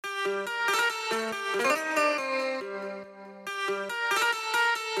Yeah.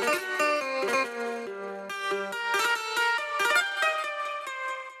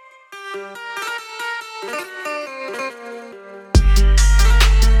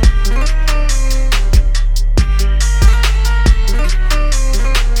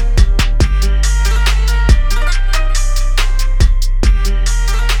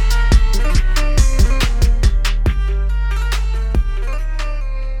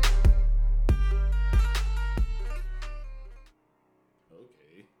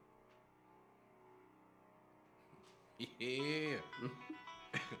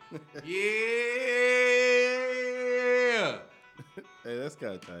 Yeah. Hey, that's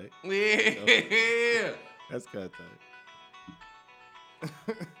kind of tight. Yeah. That's kind of tight.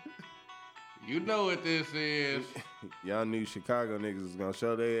 You know what this is. Y'all knew Chicago niggas was gonna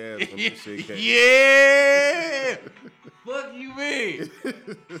show their ass when this shit came. Yeah. Fuck you mean?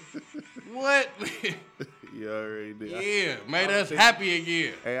 What? You already did. Yeah. Made us happy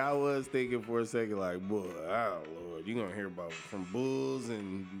again. Hey, I was thinking for a second, like, boy, oh Lord, you gonna hear about from Bulls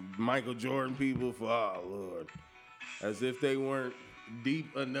and Michael Jordan people for Lord. As if they weren't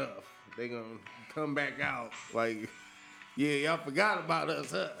deep enough. They gonna come back out like, yeah, y'all forgot about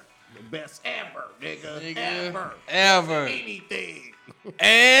us, huh? The best ever, nigga. Ever. Anything.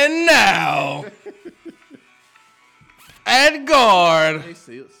 And now, at guard, They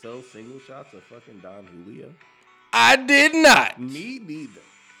sell single shots of fucking Don Julio? I did not. Me neither.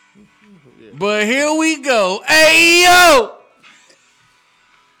 Yeah. But here we go. Hey, yo!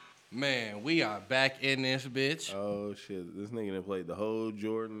 Man, we are back in this bitch. Oh, shit. This nigga done played the whole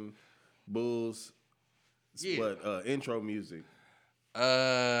Jordan Bulls intro music.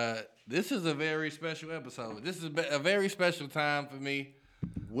 This is a very special episode. This is a very special time for me.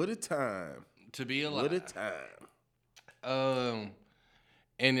 What a time. To be alive. What a time.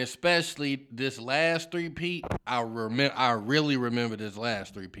 And especially this last three-peat, I really remember this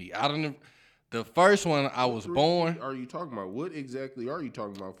last three-peat. I don't know. The first one, I was born. Are you talking about? What exactly are you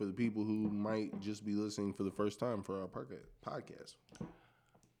talking about for the people who might just be listening for the first time for our podcast?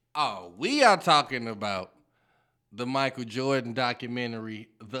 Oh, we are talking about the Michael Jordan documentary,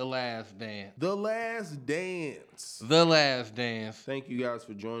 The Last Dance. The Last Dance. The Last Dance. Thank you guys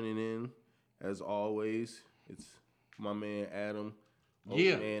for joining in. As always, it's my man Adam.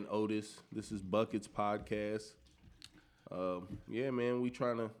 Man Otis. This is Buckets Podcast. Yeah, man, we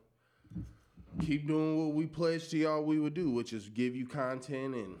trying to keep doing what we pledged to y'all we would do, which is give you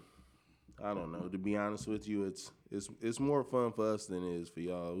content. And I don't know, to be honest with you, it's more fun for us than it is for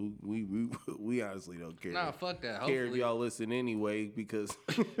y'all. We honestly don't care. Nah, fuck that. Care if y'all listen anyway, because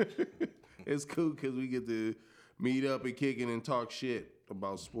it's cool because we get to meet up and kick it and talk shit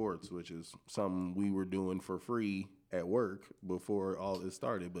about sports, which is something we were doing for free at work before all this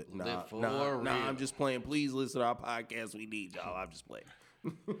started. But nah, I'm just playing. Please listen to our podcast. We need y'all. I'm just playing.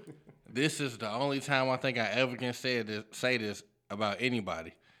 This is the only time I think I ever can say this about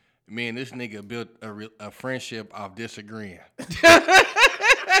anybody. Me and this nigga built a friendship off disagreeing.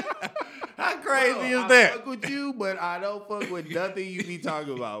 How crazy is that? I fuck with you, but I don't fuck with nothing you be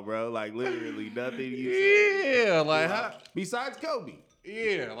talking about, bro. Like literally nothing you say. Yeah, like how? Besides Kobe.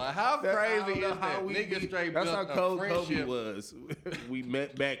 Yeah, like how crazy is that? Nigga straight that's built how a cold friendship. Kobe was. We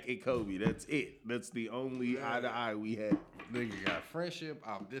met back at Kobe. That's it. That's the only eye to eye we had. Nigga got friendship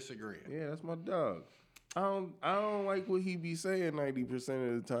off disagreeing. Yeah, that's my dog. I don't like what he be saying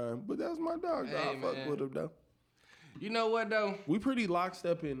 90% of the time, but that's my dog. Hey, I fuck with him though. You know what though? We pretty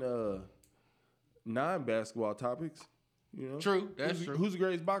lockstep in non-basketball topics. You know, True, that's true. Who's the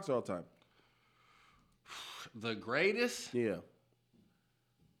greatest boxer all time? The greatest? Yeah.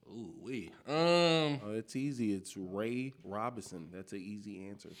 Ooh wee. Oh, it's easy. It's Ray Robinson. That's an easy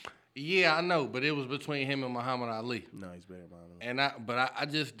answer. Yeah, I know, but it was between him and Muhammad Ali. No, he's better than him. And I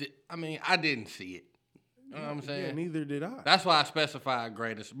just did. I mean, I didn't see it. You know what I'm saying? Yeah, neither did I. That's why I specified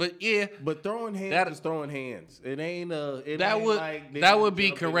greatest. But yeah, but throwing hands is throwing hands. It ain't that would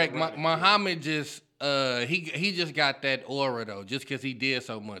be correct. Muhammad just he just got that aura though, just because he did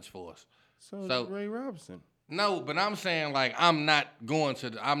so much for us. So Ray Robinson. No, but I'm saying like I'm not going to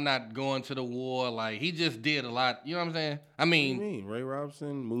the war. Like he just did a lot. You know what I'm saying? I mean, what do you mean? Ray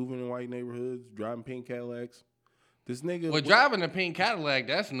Robinson moving in white neighborhoods, driving pink Cadillacs. This nigga. Well, driving a pink Cadillac,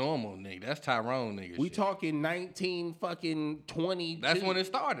 that's normal, nigga. That's Tyrone, nigga. We talking 1920. That's when it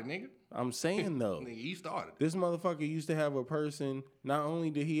started, nigga. I'm saying though, nigga, he started. This motherfucker used to have a person. Not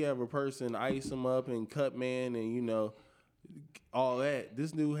only did he have a person ice him up and cut man and you know all that.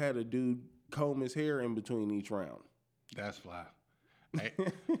 This dude had a dude comb his hair in between each round. That's fly.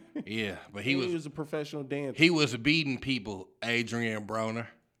 Yeah, but he was a professional dancer. He was beating people, Adrian Broner.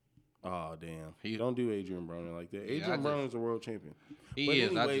 Oh damn! Don't do Adrian Broner like that. Adrian Broner is a world champion. He but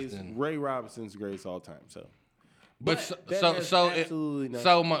is. Anyways, Ray Robinson's the greatest all time. So,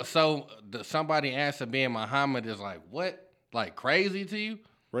 somebody answer being Muhammad is like what? Like crazy to you?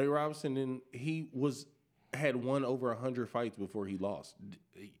 Ray Robinson, and he had won over 100 fights before he lost.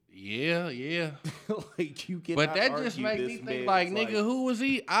 Yeah. Like you can. But that just makes me think like, nigga, who was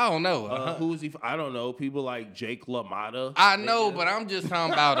he? I don't know. Who was he? I don't know. People like Jake LaMotta. I know, but I'm just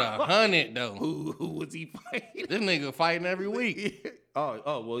talking about 100 though. Who was he fighting? This nigga fighting every week.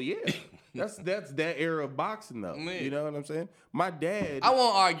 Oh well, yeah. That's that era of boxing though. Man. You know what I'm saying? My dad. I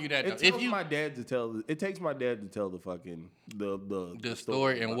won't argue that though. It takes my dad to tell the fucking the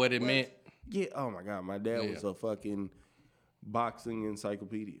story and what it meant. Yeah. Oh my god, my dad was a fucking boxing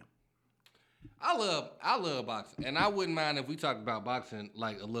encyclopedia. I love boxing, and I wouldn't mind if we talked about boxing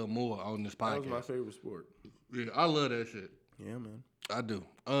like a little more on this podcast. That was my favorite sport. Yeah, I love that shit. Yeah, man. I do.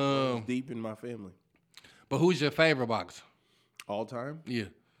 It's deep in my family. But who's your favorite boxer? All time? Yeah.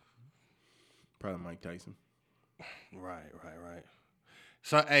 Probably Mike Tyson. Right.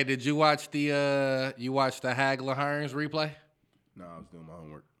 So, hey, did you watch the Hagler Hearns replay? No, I was doing my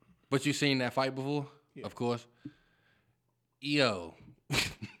homework. But you seen that fight before? Yeah. Of course. Yo.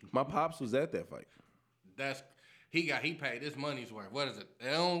 My pops was at that fight. He paid his money's worth. What is it?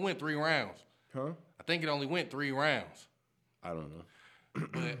 It only went 3 rounds. Huh? I think it only went 3 rounds. I don't know.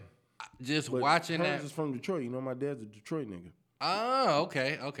 But watching Hearns that is from Detroit. You know my dad's a Detroit nigga. Oh,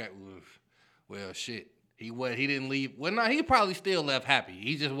 okay. Well, shit. He didn't leave. Well, no, he probably still left happy.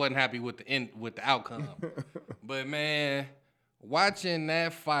 He just wasn't happy with the outcome. But man, watching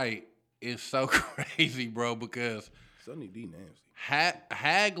that fight is so crazy, bro, because Sonny D nasty.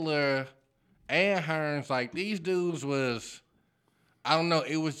 Hagler and Hearns, like these dudes was, I don't know,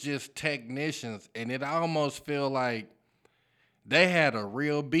 it was just technicians, and it almost feel like they had a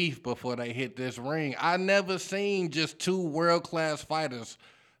real beef before they hit this ring. I never seen just 2 world-class fighters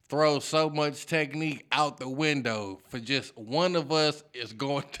throw so much technique out the window for just one of us is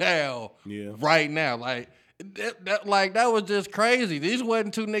going down right now. Like that was just crazy. These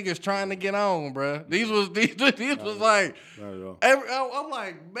wasn't 2 niggas trying to get on, bro. These was like, not at all. I'm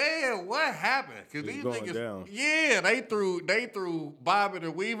like, man, what happened? Because these niggas, down. they threw bobbing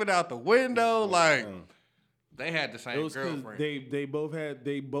and weaving out the window, like. They had the same girlfriend.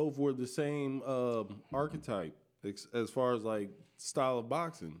 They both were the same archetype as far as like style of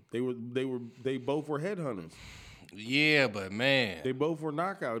boxing. They both were headhunters. Yeah, but man, they both were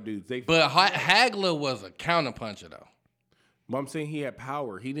knockout dudes. Hagler was a counterpuncher though. But I'm saying he had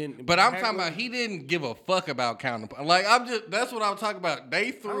power. He didn't. But I'm talking about he didn't give a fuck about counterpunch. Like that's what I'm talking about.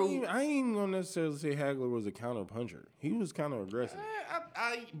 They threw. I ain't gonna necessarily say Hagler was a counterpuncher. He was kind of aggressive.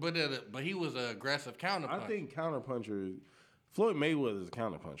 But he was an aggressive counterpuncher. I think counterpuncher. Floyd Mayweather is a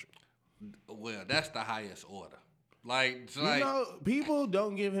counterpuncher. Well, that's the highest order. Like people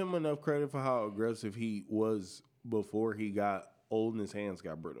don't give him enough credit for how aggressive he was before he got old and his hands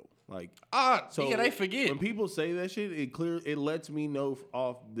got brittle. Like, they forget. When people say that shit, it lets me know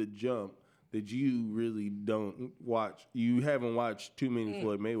off the jump that you really don't watch. You haven't watched too many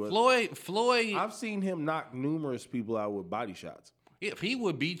Floyd Mayweather. Floyd. I've seen him knock numerous people out with body shots. If he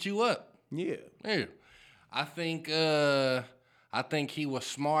would beat you up. Yeah. I think he was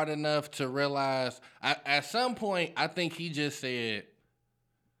smart enough to realize at some point, I think he just said,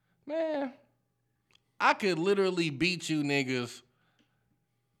 man, I could literally beat you niggas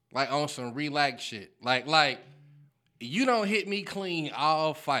like on some relax shit. Like you don't hit me clean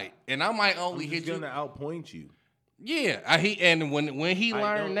all fight, and I might only hit you. He's gonna outpoint you. Yeah, when he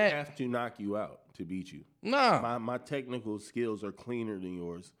learned that, I don't have to knock you out to beat you. No, my technical skills are cleaner than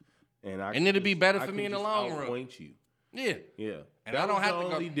yours, and it'll be better for me in the long run. Outpoint you. Yeah. And I don't have to.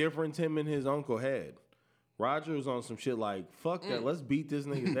 The only difference him and his uncle had. Roger was on some shit like, fuck that, let's beat this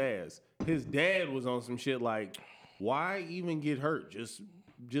nigga's ass. His dad was on some shit like, why even get hurt?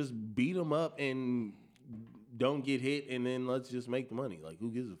 Just beat him up and don't get hit, and then let's just make the money. Like, who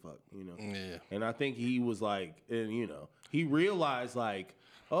gives a fuck, you know? Yeah. And I think he was like, and he realized like,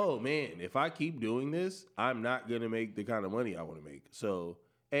 oh man, if I keep doing this, I'm not gonna make the kind of money I want to make. So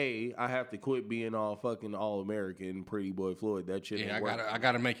A, I have to quit being all fucking all-American, pretty boy Floyd. That shit ain't working. I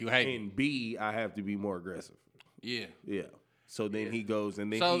gotta make you hate. And B, I have to be more aggressive. Yeah. So then he goes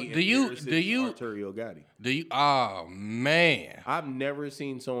and then Arturo Gatti. Oh man, I've never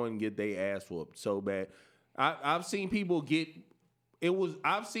seen someone get their ass whooped so bad. I've seen people get.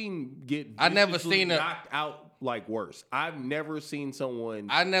 I've never seen knocked out like worse. I've never seen someone.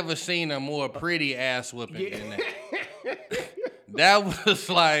 I never seen a more pretty ass whooping than that. That was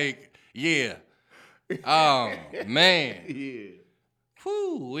like, yeah. Oh man. Yeah.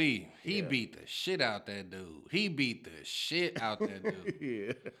 Whoo-wee. He beat the shit out that dude. He beat the shit out that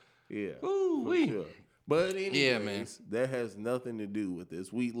dude. yeah. Woo-wee. Sure. But anyways, that has nothing to do with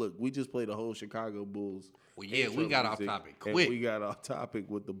this. We just played the whole Chicago Bulls. Well, yeah, we got off topic quick. We got off topic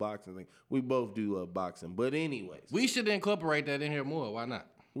with the boxing thing. We both do boxing. But anyways. We should incorporate that in here more. Why not?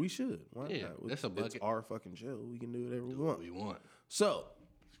 We should. Why not? That's a bucket. It's our fucking show. We can do whatever we want. So,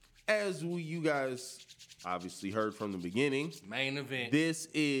 as you guys obviously heard from the beginning. Main event. This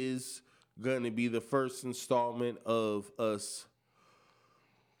is going to be the first installment of us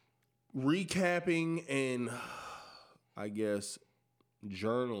recapping and, I guess,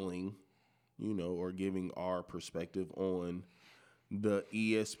 journaling, or giving our perspective on the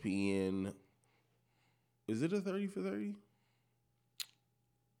ESPN. Is it a 30 for 30?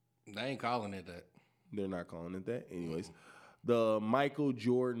 They ain't calling it that. They're not calling it that. Anyways, the Michael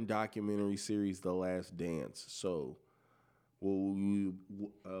Jordan documentary series, The Last Dance. So, what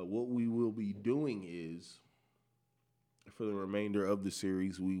we will be doing is, for the remainder of the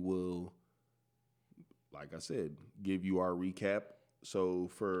series, we will, like I said, give you our recap. So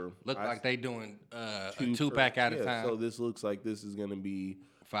like they doing a 2-pack at a time. So this looks like this is going to be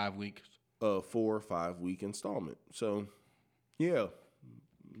 5 weeks, 4 or 5 week installment. So yeah,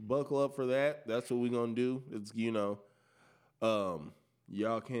 buckle up for that. That's what we're gonna do. It's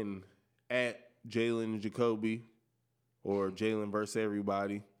y'all can at Jalen and Jacoby or Jalen versus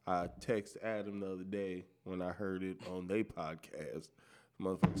everybody. I texted Adam the other day when I heard it on their podcast.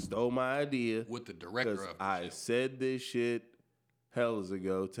 Motherfucker stole my idea with the director of it. I said this shit hells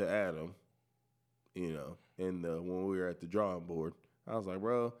ago to Adam, when we were at the drawing board. I was like,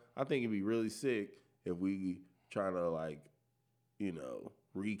 bro, I think it'd be really sick if we try to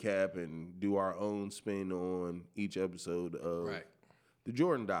recap and do our own spin on each episode of the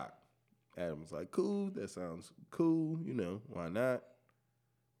Jordan doc. Adam was like, cool, that sounds cool, why not?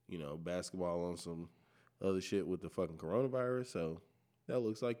 Basketball on some other shit with the fucking coronavirus, so that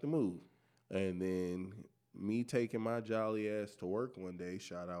looks like the move. And then me taking my jolly ass to work one day,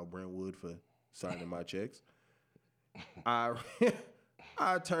 shout out Brentwood for signing my checks. I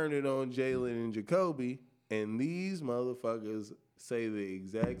turned it on Jalen and Jacoby, and these motherfuckers say the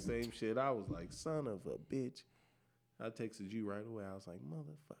exact same shit. I was like, son of a bitch. I texted you right away. I was like,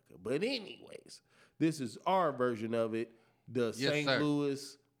 motherfucker. But anyways, this is our version of it. The St.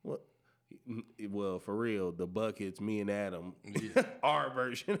 Louis, well, for real, the Buckets, me and Adam, our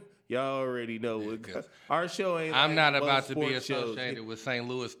version. Y'all already know what our show ain't. I'm not about to be associated with St.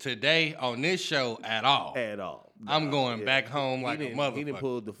 Louis today on this show at all. I'm going back home like a motherfucker. He done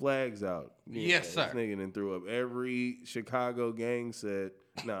pulled the flags out. Yes, sir. This nigga done threw up every Chicago gang set.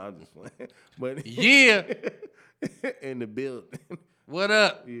 No, I'm just playing. But yeah, in the building. What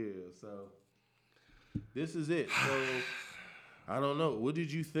up? Yeah, so this is it. So I don't know. What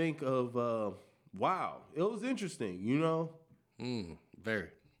did you think of? Wow, it was interesting. Very.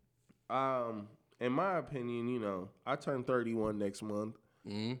 In my opinion, I turn 31 next month,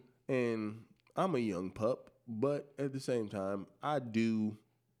 and I'm a young pup. But at the same time, I do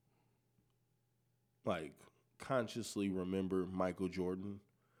consciously remember Michael Jordan.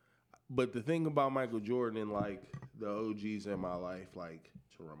 But the thing about Michael Jordan and the OGs in my life, to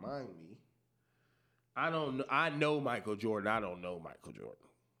remind me, I know Michael Jordan. I don't know Michael Jordan.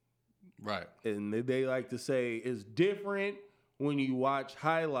 Right. And they like to say it's different when you watch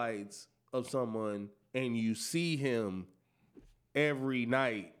highlights of someone and you see him every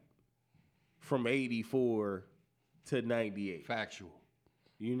night from 84 to 98. Factual.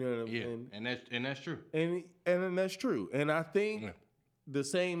 You know what I'm saying? And that's true. And that's true. And I think the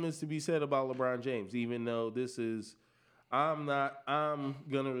same is to be said about LeBron James, even though I'm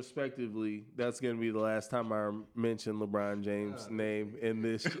gonna respectively, that's gonna be the last time I mention LeBron James' name in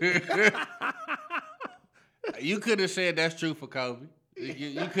this. You could have said that's true for Kobe.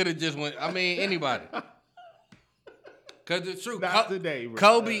 You could have just went. I mean, anybody. Because it's true. Not today, bro.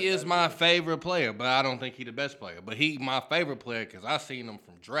 Kobe is my favorite player, but I don't think he's the best player. But he's my favorite player because I seen him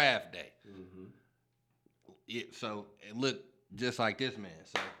from draft day. Mm-hmm. Yeah, so it looked just like this man.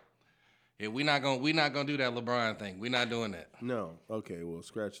 So yeah, we're not gonna do that LeBron thing. We're not doing that. No. Okay. Well,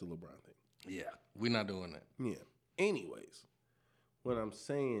 scratch the LeBron thing. Yeah, we're not doing that. Yeah. Anyways, what I'm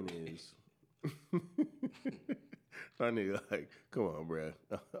saying is. My nigga, come on, bro.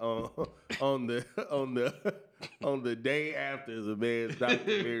 On the day after the man's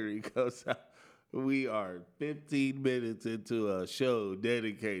documentary comes out, we are 15 minutes into a show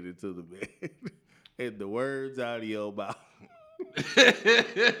dedicated to the man, and the words out of your mouth.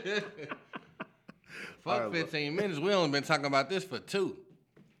 Fuck 15 minutes. We only been talking about this for 2.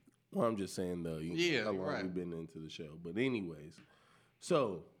 Well, I'm just saying though, how long we've been into the show. But anyways,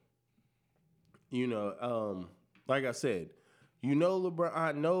 So, like I said,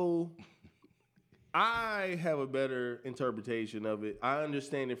 LeBron, I have a better interpretation of it. I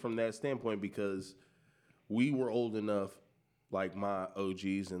understand it from that standpoint because we were old enough, like my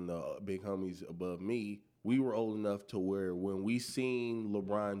OGs and the big homies above me, we were old enough to where when we seen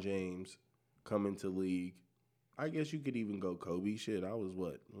LeBron James come into league, I guess you could even go Kobe. Shit, I was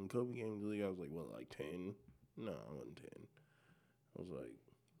what? When Kobe came into the league, I was like 10? No, I wasn't 10. I was like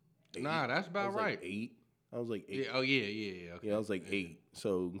 8. Nah, that's about right. 8. I was like 8. Yeah, oh, yeah. Okay. Yeah, I was like 8.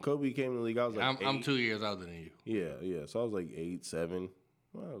 So when Kobe came in the league, I was like I'm 2 years older than you. Yeah. So I was like 8, 7.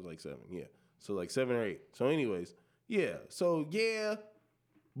 Well, I was like 7, yeah. So like 7 or 8. So anyways, yeah. So yeah,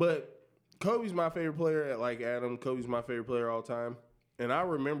 but Kobe's my favorite player. Like Adam, Kobe's my favorite player all time. And I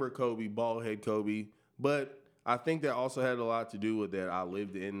remember Kobe, bald head Kobe. But I think that also had a lot to do with that I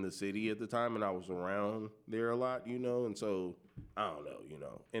lived in the city at the time and I was around there a lot, and so I don't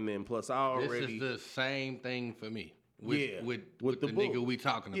know. And then plus I already... This is the same thing for me. With the nigga we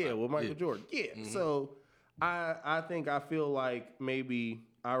talking about. Yeah, with Michael Jordan. Yeah. Mm-hmm. So I think I feel like maybe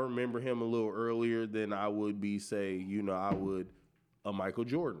I remember him a little earlier than I would be, say, I would a Michael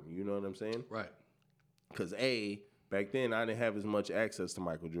Jordan. You know what I'm saying? Right. Because back then I didn't have as much access to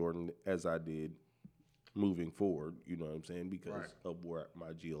Michael Jordan as I did moving forward, you know what I'm saying? Because of where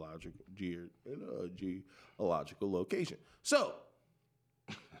my geological location. So,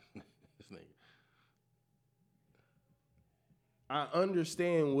 this nigga. I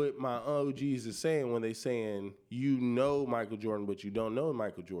understand what my OGs is saying when they saying Michael Jordan, but you don't know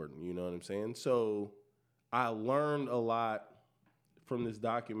Michael Jordan. You know what I'm saying? So, I learned a lot from this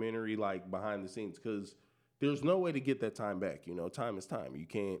documentary, like behind the scenes, because there's no way to get that time back. Time is time. You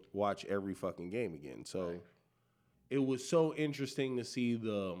can't watch every fucking game again. So It was so interesting to see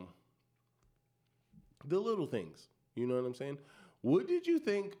the little things. You know what I'm saying? What did you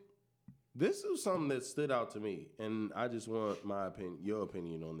think? This is something that stood out to me, and I just want your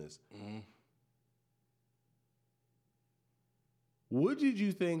opinion on this. Mm-hmm. What did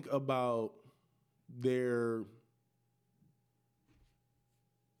you think about the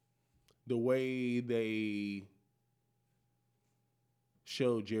way they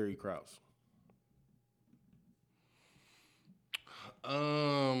showed Jerry Krause?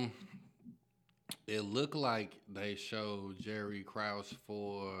 It looked like they showed Jerry Krause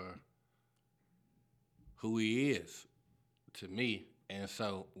for who he is to me. And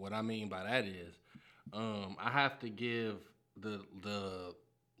so what I mean by that is, I have to give the little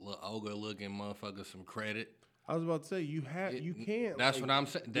ogre looking motherfucker some credit. I was about to say you can't. That's what I'm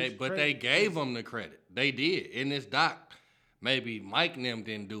saying. They gave him the credit. They did in this doc. Maybe Mike and them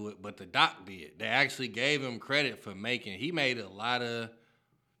didn't do it, but the doc did. They actually gave him credit for he made a lot of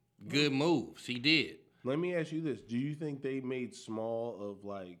good moves. He did. Let me ask you this: do you think they made small of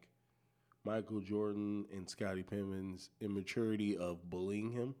like Michael Jordan and Scottie Pippen's immaturity of bullying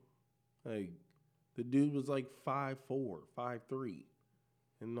him? Like the dude was like 5'4", 5'3".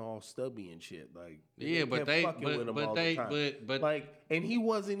 And all stubby and shit, like yeah, but and he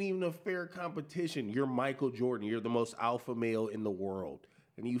wasn't even a fair competition. You're Michael Jordan. You're the most alpha male in the world,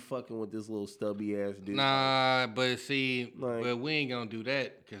 and you fucking with this little stubby ass dude. Nah, but see, but we ain't gonna do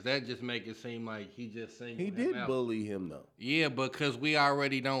that because that just make it seem like he just singled him out. He did bully him though. Yeah, because we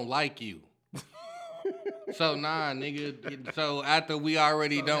already don't like you. So nah, nigga. So after we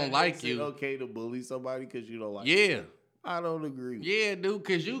already don't like you, okay to bully somebody because you don't like. Yeah. I don't agree. Yeah, dude,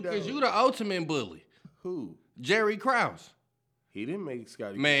 cause you the ultimate bully. Who? Jerry Krause. He didn't make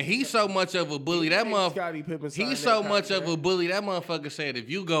Scottie. Man, he's so much of a bully. That Scottie Pippen. He's so much of a bully. That motherfucker said,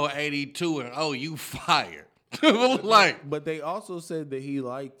 if you go 82-0, you fired. Like, but they also said that he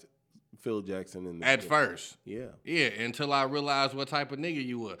liked Phil Jackson in the at first. Yeah. Yeah, until I realized what type of nigga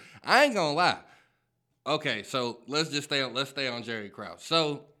you were. I ain't gonna lie. Okay, so let's stay on Jerry Krause.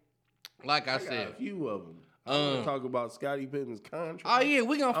 So, like I said, got a few of them. I want to talk about Scottie Pippen's contract. Oh, yeah,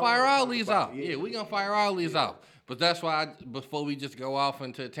 we're going to fire all these off. Yeah, we're going to fire all these off. But that's why, before we just go off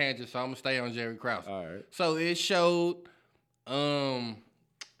into a tangent, so I'm going to stay on Jerry Krause. All right. So it showed, I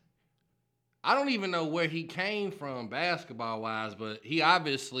don't even know where he came from basketball-wise, but he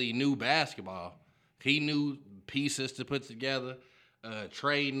obviously knew basketball. He knew pieces to put together.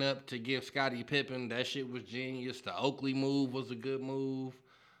 Trading up to give Scottie Pippen, that shit was genius. The Oakley move was a good move.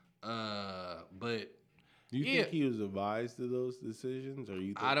 But... Do you think he was advised of those decisions, or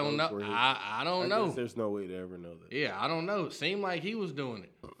you think I don't know. I don't know. Guess there's no way to ever know that. Yeah, I don't know. It seemed like he was doing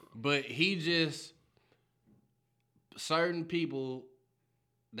it, but he just certain people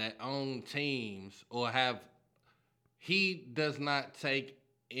that own teams or he does not take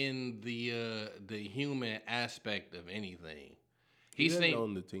in the human aspect of anything. He didn't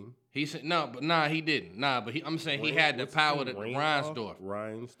own the team. He said no, but he didn't. But I'm saying he had the power to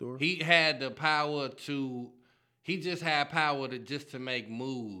Reinsdorf. He had the power to. He just had power to make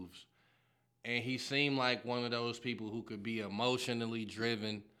moves, and he seemed like one of those people who could be emotionally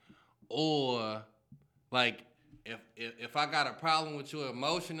driven, or like if I got a problem with you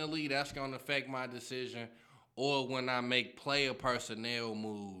emotionally, that's gonna affect my decision. Or when I make player personnel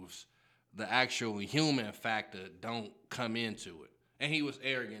moves, the actual human factor don't come into it. And he was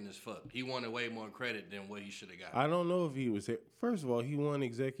arrogant as fuck. He wanted way more credit than what he should have got. I don't know if he was. First of all, he won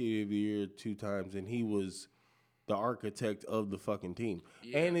Executive of the Year 2 times, and he was the architect of the fucking team.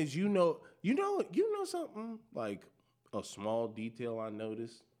 Yeah. And as you know something, like a small detail I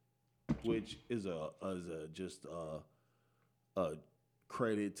noticed, which is just a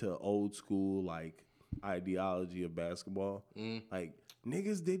credit to old school like ideology of basketball. Like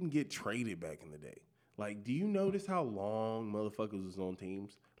niggas didn't get traded back in the day. Like, do you notice how long motherfuckers was on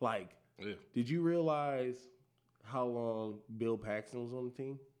teams? Like, Did you realize how long Bill Paxton was on the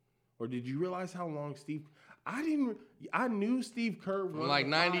team? Or did you realize how long I knew Steve Kerr won like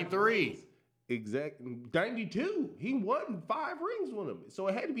 93. Exactly. 92. He won 5 rings with him. So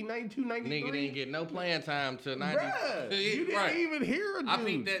it had to be 92, 93. Nigga didn't get no playing time till 90. Bruh, you didn't even hear a dude. I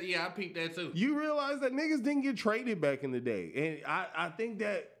peeped that too. You realize that niggas didn't get traded back in the day. And I think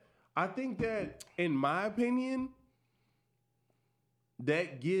that in my opinion,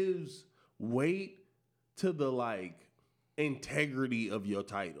 that gives weight to the like integrity of your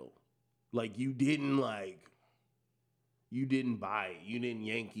title. Like you didn't buy it. You didn't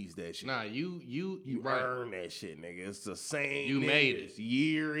Yankees that shit. Nah, you earn that shit, nigga. It's the same. You made it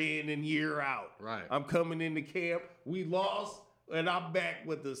year in and year out. Right. I'm coming into camp. We lost, and I'm back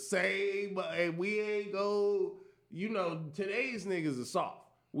with the same. And we ain't go. You know, today's niggas are soft.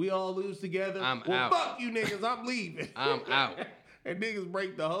 We all lose together. Out. Fuck you niggas. I'm leaving. I'm out. And niggas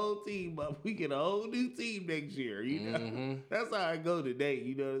break the whole team up. We get a whole new team next year. You know, that's how I go today.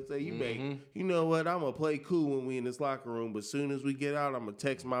 You know what I'm saying? You know what? I'm gonna play cool when we in this locker room, but as soon as we get out, I'm gonna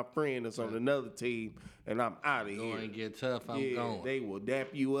text my friend that's on another team, and I'm out of here. Going to get tough. I'm going. They will dap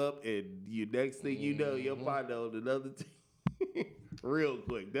you up, and you next thing you know, your partner on another team, real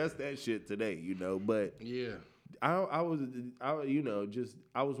quick. That's that shit today. You know, but yeah. I was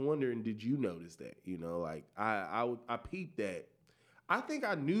wondering, did you notice that? You know, like I peeped that. I think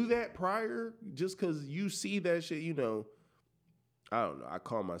I knew that prior, just because you see that shit. You know, I don't know. I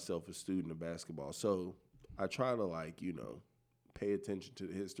call myself a student of basketball, so I try to pay attention to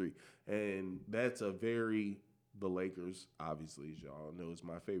the history, and that's the Lakers, obviously, as y'all know, is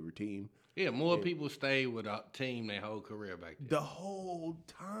my favorite team. Yeah, more people stay with a team their whole career back then. The whole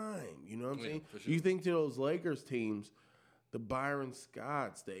time, you know what I'm saying? For sure. You think to those Lakers teams, the Byron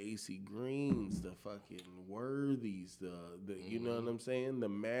Scotts, the AC Greens, the fucking Worthies, the you know what I'm saying? The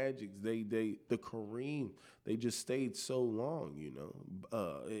Magics, the Kareem, they just stayed so long, you know.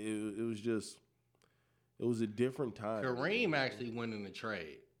 It was a different time. Kareem actually went in the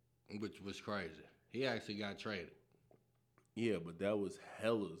trade, which was crazy. He actually got traded. Yeah, but that was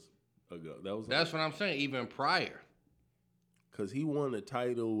hellas ago. That's what I'm saying, even prior. Because he won a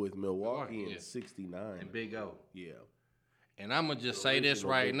title with Milwaukee in 69. And Big O. Yeah. And I'm going to just say this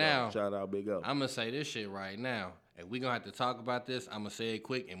right now. Shout out Big O. I'm going to say this shit right now. And we're going to have to talk about this. I'm going to say it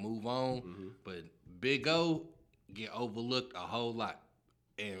quick and move on. But Big O get overlooked a whole lot.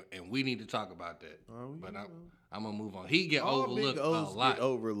 And we need to talk about that. But I'm going to move on. He get overlooked a lot. Get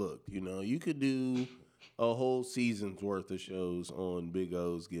overlooked. You know, you could do a whole season's worth of shows on Big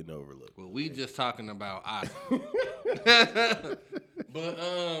O's getting overlooked. Well, we just talking about Oscar. But,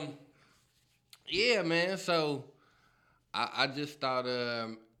 yeah, man. So, I just thought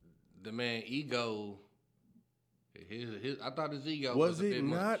the man ego, I thought his ego was a bit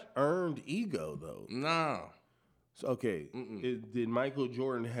much. Was it not earned ego, though? No. So, okay. Did Michael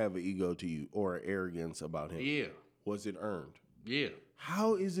Jordan have an ego to you or an arrogance about him? Yeah. Was it earned? Yeah.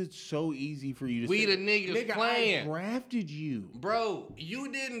 How is it so easy for you to say? We the niggas playing. I drafted you. Bro, you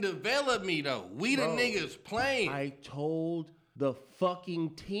didn't develop me, though. We the niggas playing. I told the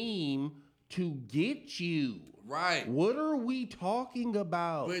fucking team to get you. Right. What are we talking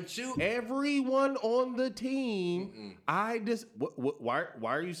about? But everyone on the team, why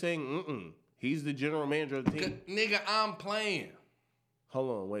are you saying He's the general manager of the team. Nigga, I'm playing.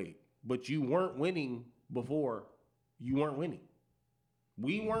 Hold on, wait. But you weren't winning before. You weren't winning.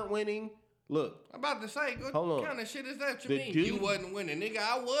 We weren't winning. Look. I'm about to say, what kind of shit is that you mean? Dude, you wasn't winning. Nigga,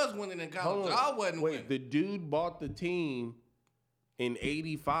 I was winning in college. I wasn't winning. The dude bought the team in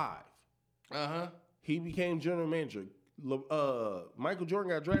 85. Uh-huh. He became general manager. Michael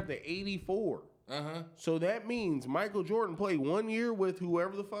Jordan got drafted in 84. So that means Michael Jordan played 1 year with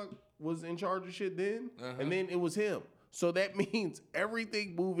whoever the fuck was in charge of shit then, and then it was him. So that means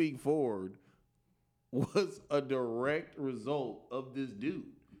everything moving forward was a direct result of this dude.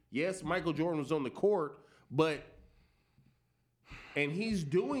 Yes, Michael Jordan was on the court, and he's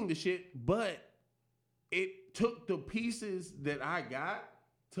doing the shit, but it took the pieces that I got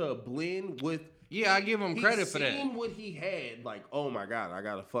to blend with. Yeah, I give him credit for that. Seeing what he had, like, oh my God, I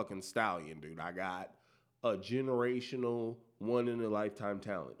got a fucking stallion, dude. I got a generational, one-in-a-lifetime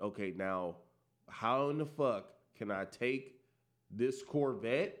talent. Okay, now, how in the fuck can I take this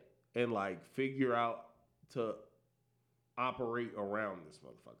Corvette and, like, figure out to operate around this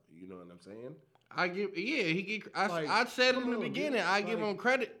motherfucker? You know what I'm saying? I said it in the beginning. I give him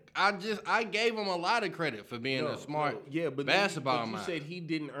credit. I gave him a lot of credit for being a smart basketball mind. You said he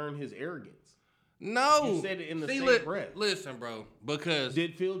didn't earn his arrogance. No. You said it in the same breath. Listen, bro, because...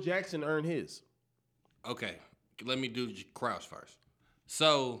 Did Phil Jackson earn his? Okay, let me do Krause first.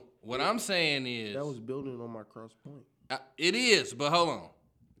 So, what I'm saying is... That was building on my Krause point. It is, but hold on.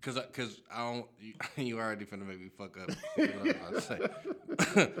 Because I don't... You already finna make me fuck up. You know what I'm about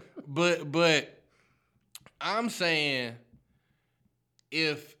to say. But I'm saying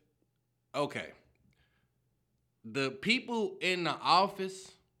if... Okay. The people in the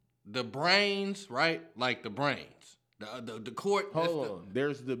office... The brains, right? Like the brains. The court. Hold on.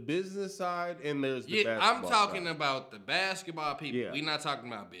 There's the business side and there's the basketball I'm talking side. about the basketball people. Yeah. We're not talking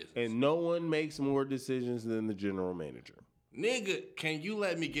about business. And no one makes more decisions than the general manager. Nigga, can you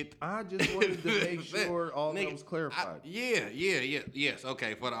let me get... I just wanted to make sure all that was clarified. Yes.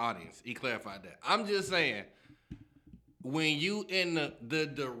 Okay, for the audience. He clarified that. I'm just saying, when you in the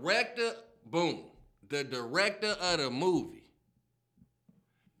director, boom, the director of the movie,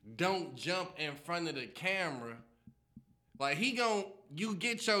 don't jump in front of the camera. Like you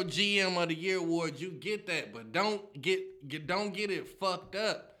get your GM of the Year award, you get that, but don't get it fucked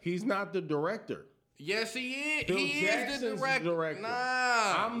up. He's not the director. Yes, he is. Phil Jackson's is the director.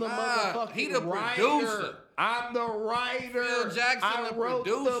 Nah, I'm the motherfucking he the writer. Producer. I'm the writer. Phil Jackson I wrote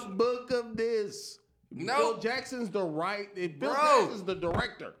the book of this. No, Phil Jackson's the Phil Jackson's the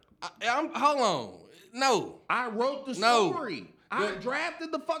director. Hold on. No, I wrote the story. I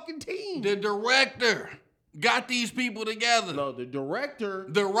drafted the fucking team. The director got these people together. No, the director.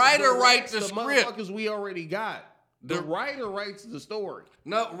 The writer writes the script. Motherfuckers we already got. The writer writes the story.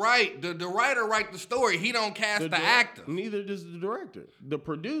 No, right. The writer writes the story. He don't cast the actor. Neither does the director. The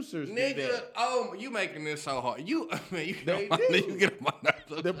producers do that. Oh, you making this so hard. They do. You get on my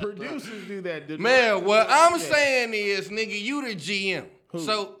nerves. The producers do that. Man, what I'm saying is, nigga, you the GM. Who?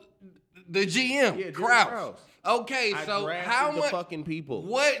 So, the GM, Krause. Okay, so how much fucking people?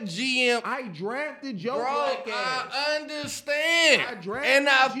 What GM? I drafted your black ass. I understand. I drafted and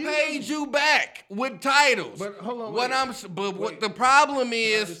I paid you back with titles. But hold on. What the problem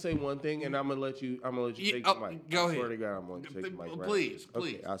is? I'll just say one thing, and I'm gonna let you take the mic. Go ahead. I swear to God, I'm gonna take the mic. Right please.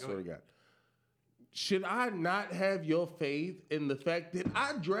 Okay, I swear to God. Should I not have your faith in the fact that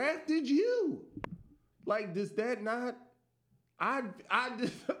I drafted you? Like, does that not? I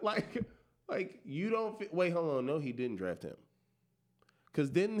just like you don't. Wait, hold on. No, he didn't draft him. Cause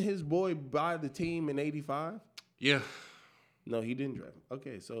didn't his boy buy the team in '85? Yeah. No, he didn't draft him.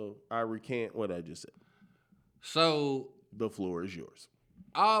 Okay, so I recant what I just said. So the floor is yours.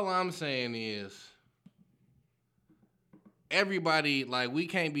 All I'm saying is, everybody, like, we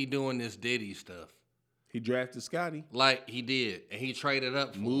can't be doing this Diddy stuff. He drafted Scotty. Like he did, and he traded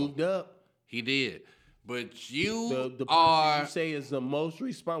up. Moved up. He did. But you the are... you say is the most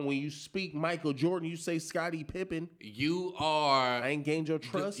responsible. When you speak Michael Jordan, you say Scottie Pippen. You are... I ain't gained your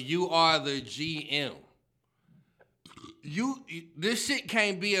trust. You are the GM. This shit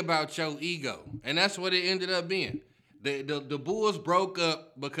can't be about your ego. And that's what it ended up being. The Bulls broke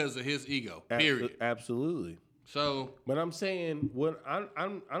up because of his ego, period. Absolutely. So... But I'm saying... I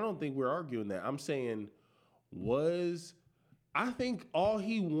don't think we're arguing that. I'm saying I think all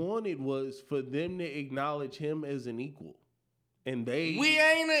he wanted was for them to acknowledge him as an equal. And we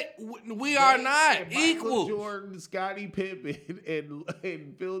are not equal. Michael Jordan, Scottie Pippen,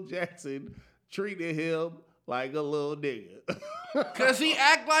 and Phil Jackson treated him like a little nigga. Cause he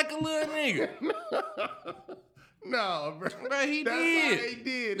act like a little nigga. No, bro. But he That's did. How he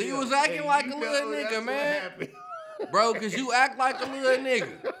did. He was acting like a little nigga, man. Bro, cause you act like a little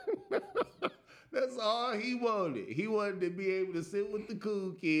nigga. That's all he wanted. He wanted to be able to sit with the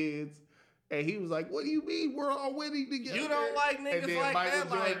cool kids. And he was like, what do you mean? We're all winning together. You don't like niggas and then like Michael that,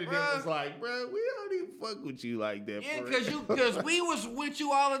 Jordan like, was like, bro, we don't even fuck with you like that. Yeah, because we was with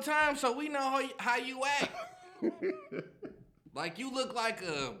you all the time, so we know how you act. Like, you look like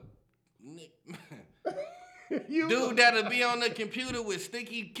a Dude that'll be on the computer with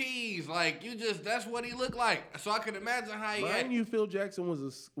sticky keys. Like, that's what he looked like. So I can imagine how he Mind you, Phil Jackson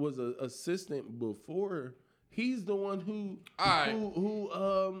was an assistant before. He's the one who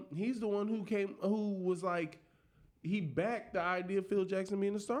he's the one who was like, he backed the idea of Phil Jackson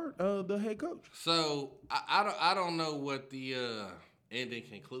being the head coach. So I don't know what the ending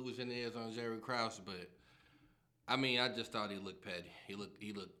conclusion is on Jerry Krause, but I mean, I just thought he looked petty. He looked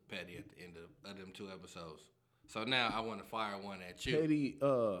petty at the end of them 2 episodes. So now I want to fire one at you. Petty,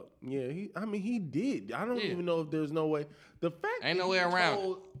 he did. I don't even know if there's no way. The fact ain't that no way around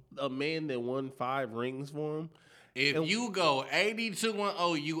told a man that won 5 rings for him. If you go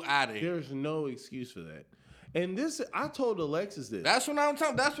 82-0, you out of here. There's no excuse for that. And I told Alexis this. That's what I'm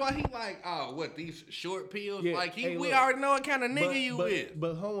talking. That's why he like, oh, what, these short pills? Yeah, Like we already know what kind of nigga you is.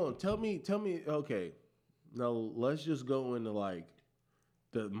 But hold on, tell me. Okay, now let's just go into like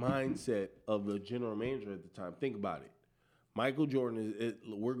the mindset of the general manager at the time. Think about it. Michael Jordan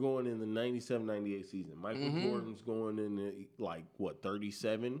we're going in the 97-98 season. Michael Jordan's going in the, like, what,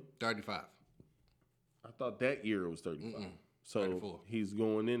 37? 35. I thought that year it was 35. So 34. He's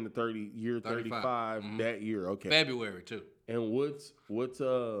going in the 35 that year. Okay. February too. And what's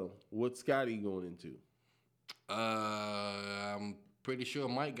Scotty going into? I'm pretty sure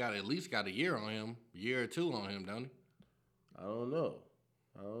Mike at least got a year on him, year or 2 on him, don't he? I don't know.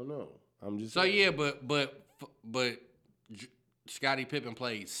 I'm just so saying. Yeah, but Scottie Pippen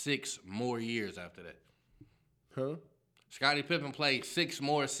played 6 more years after that. Huh? Scottie Pippen played 6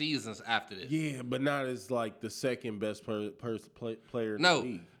 more seasons after this. Yeah, but not as like the second best player in the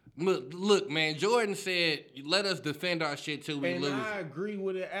league. Look, man, Jordan said, let us defend our shit till we lose. And I agree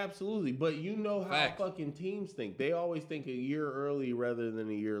with it, absolutely. But you know how fucking teams think. They always think a year early rather than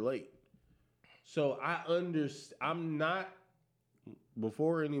a year late. So I'm not,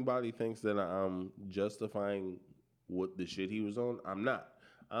 before anybody thinks that I'm justifying what the shit he was on, I'm not.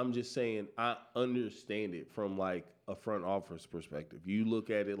 I'm just saying I understand it from like a front office perspective. You look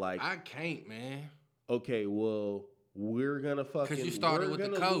at it like, I can't, man. Okay, well, we're gonna fucking, because you started with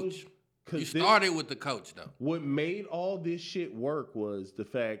the coach. You started with the coach, though. What made all this shit work was the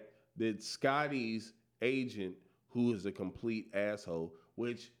fact that Scotty's agent, who is a complete asshole,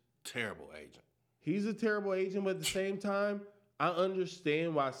 which terrible agent. He's a terrible agent, but at the same time, I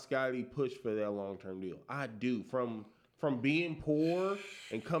understand why Scotty pushed for that long-term deal. I do. From being poor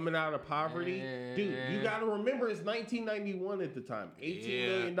and coming out of poverty, dude, you got to remember it's 1991 at the time.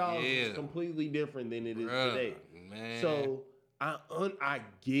 $18 million is completely different than it is today. Man. So I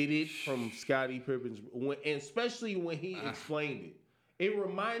get it from Scottie Pippen's, and especially when he explained it. It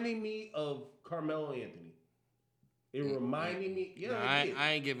reminded me of Carmelo Anthony. It reminded me. Yeah,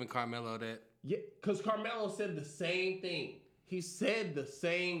 I ain't giving Carmelo that. Yeah, because Carmelo said the same thing. He said the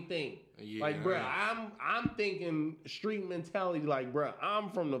same thing. Yeah, like, bruh, I'm thinking street mentality. Like, bruh, I'm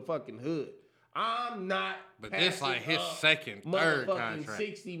from the fucking hood. I'm not. But this like his second, third contract.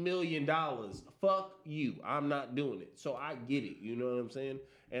 $60 million. Fuck you. I'm not doing it. So I get it. You know what I'm saying?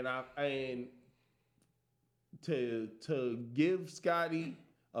 And to give Scotty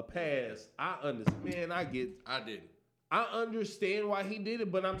a pass, I understand. Man, I didn't. I understand why he did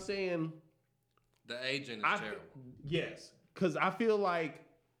it, but I'm saying the agent is terrible. Yes. Because I feel like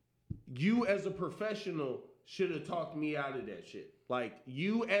you as a professional should have talked me out of that shit. Like,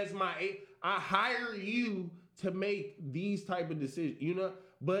 you as I hire you to make these type of decisions, you know?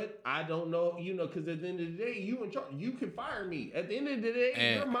 But I don't know, you know, because at the end of the day, you in charge. You can fire me. At the end of the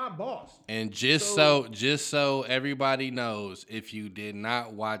day, you're my boss. And just so everybody knows, if you did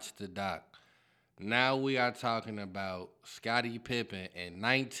not watch the doc, now we are talking about Scottie Pippen in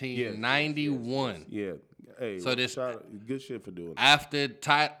 1991. Yeah. Hey, so this good shit for doing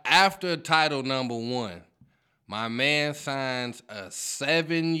that. After title number 1, my man signs a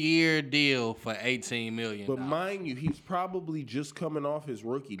 7-year deal for $18 million. But mind you, he's probably just coming off his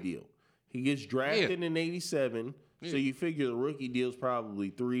rookie deal. He gets drafted in 87, so you figure the rookie deal is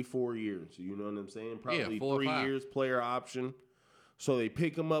probably 3-4 years. You know what I'm saying? Probably 3 years player option. So they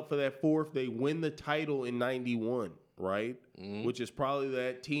pick him up for that 4th. They win the title in 91, right? Mm-hmm. Which is probably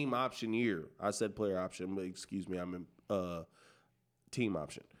that team option year. I said player option, but excuse me, I'm in team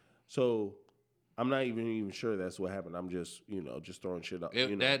option. So I'm not even sure that's what happened. I'm just, just throwing shit up.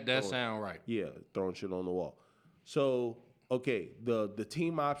 That sound right. Yeah, throwing shit on the wall. So, okay, the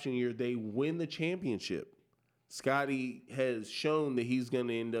team option year, they win the championship. Scotty has shown that he's going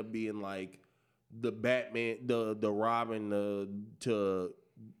to end up being like the Batman, the Robin to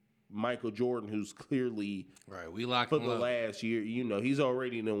Michael Jordan, who's clearly right. We locked for the last year. He's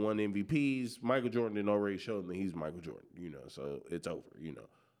already won MVPs. Michael Jordan already showed that he's Michael Jordan. So it's over.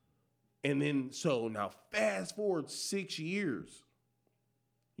 And then, so now fast forward 6 years.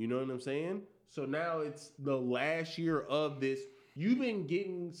 You know what I'm saying? So now it's the last year of this. You've been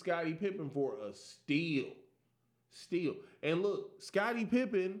getting Scottie Pippen for a steal. And look, Scottie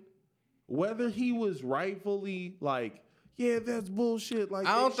Pippen, whether he was rightfully like, yeah, that's bullshit. Like,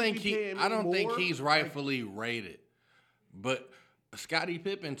 I don't think he's rightfully rated. But Scottie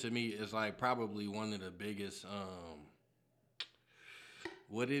Pippen to me is like probably one of the biggest.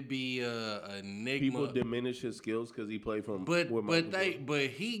 Would it be a enigma? People diminish his skills because he played from. But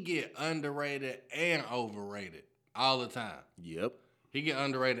he get underrated and overrated all the time. Yep. He get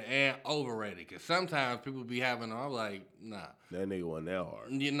underrated and overrated because sometimes people be having. I'm like, nah. That nigga wasn't that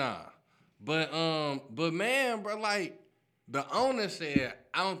hard. Yeah, nah. But man, bro, like the owner said,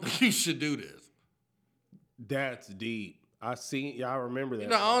 I don't think you should do this. That's deep. I remember that.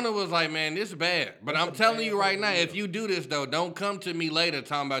 The owner was like, man, this is bad. But I'm telling you right now, if you do this, though, don't come to me later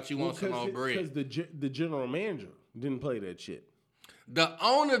talking about you want some more bread. Because the general manager didn't play that shit. The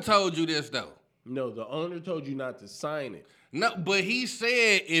owner told you this, though. No, the owner told you not to sign it. No, but he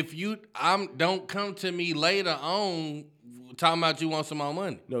said don't come to me later on talking about you want some more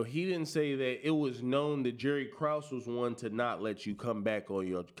money. No, he didn't say that. It was known that Jerry Krause was one to not let you come back on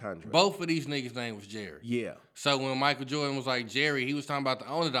your contract. Both of these niggas' name was Jerry. Yeah. So when Michael Jordan was like Jerry, he was talking about the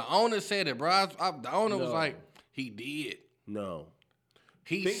owner. The owner said it, bro. The owner was like, he did. No.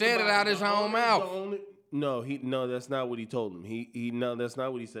 He said it out his own mouth. No, that's not what he told him. No, that's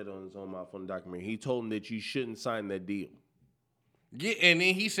not what he said on his own mouth on the documentary. He told him that you shouldn't sign that deal. Yeah, and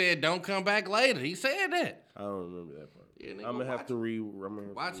then he said, don't come back later. He said that. I don't remember that part. Yeah, I'm going to have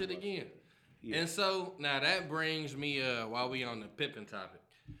to watch it again. Yeah. And so, now that brings me, while we on the Pippen topic,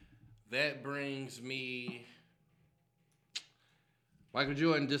 that brings me, Michael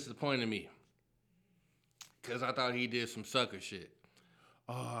Jordan disappointed me. Because I thought he did some sucker shit.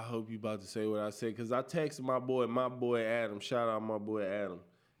 Oh, I hope you about to say what I said. Because I texted my boy Adam. Shout out my boy Adam.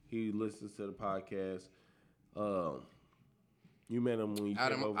 He listens to the podcast. You met him when you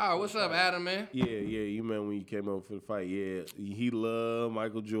came over. Oh, what's up, Adam, man? Yeah, you met him when you came over for the fight. Yeah, he loved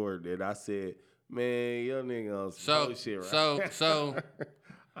Michael Jordan. And I said, man, your nigga on some bullshit right So,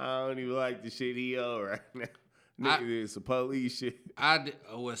 I don't even like the shit he on right now. Nigga, it's some police shit. I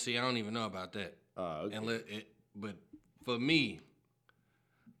don't even know about that. Okay. But for me,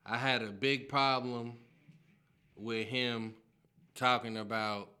 I had a big problem with him talking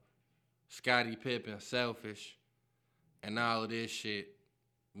about Scottie Pippen selfish and all of this shit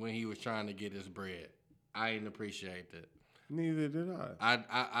when he was trying to get his bread. I didn't appreciate that. Neither did I.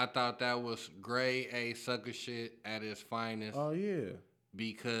 I thought that was grade A sucker shit at its finest. Oh, yeah.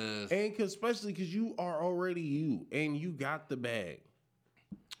 Especially because you are already you, and you got the bag.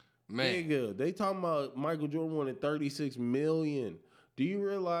 Man. Nigga, they talking about Michael Jordan wanted $36 million. Do you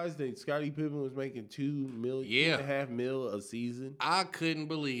realize that Scottie Pippen was making $2.5 million a season? I couldn't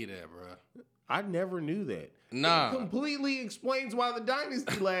believe that, bro. I never knew that. Nah. It completely explains why the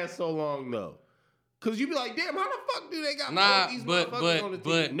dynasty lasts so long, though. Because you be like, damn, how the fuck do they got both these motherfuckers on the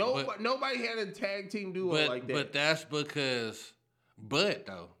team? Nobody had a tag team duo like that. But that's because,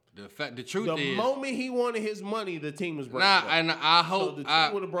 though, the truth is, the moment he wanted his money, the team was breaking up. And I hope so the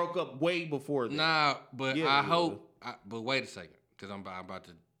team would have broke up way before that. But wait a second, because I'm about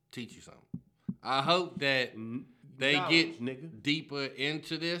to teach you something. I hope that they get deeper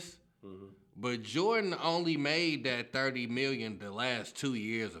into this. Mm-hmm. But Jordan only made that $30 million the last 2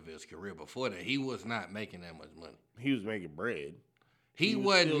 years of his career. Before that, he was not making that much money. He was making bread. He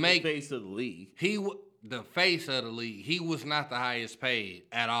wasn't making the face of the league. The face of the league. He was not the highest paid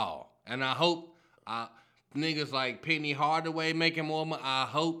at all. And I hope niggas like Penny Hardaway making more money. I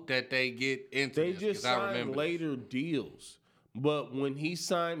hope that they get into this. They just signed later deals. But when he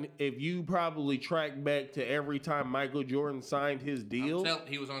signed, if you probably track back to every time Michael Jordan signed his deal,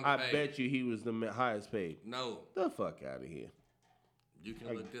 he was on the page. bet you he was the highest paid. No. The fuck out of here. You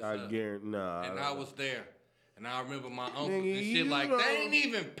can look this up. I guarantee, nah. And I was there. And I remember my uncle and shit like, they ain't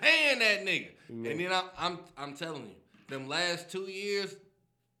even paying that nigga. Yeah. And then I'm telling you, them last 2 years,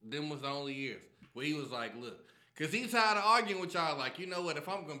 them was the only years where he was like, look, because he's tired of arguing with y'all, like, you know what, if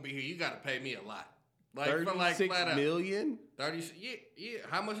I'm going to be here, you got to pay me a lot. Like, $36 million? 30, yeah.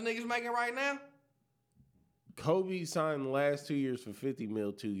 How much niggas making right now? Kobe signed the last 2 years for $50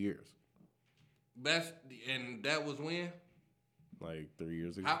 million 2 years. And that was when? Like 3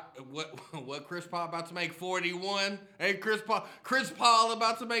 years ago. What Chris Paul about to make 41? Hey, Chris Paul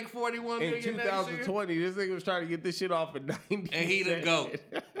about to make 41 million in 2020. This nigga was trying to get this shit off at 90. And he didn't go.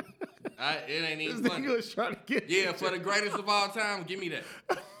 It ain't even funny. This nigga was trying to get for the greatest of all time. Give me that.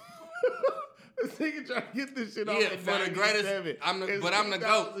 This nigga trying to get this shit off. Yeah, for the greatest. I'm the GOAT.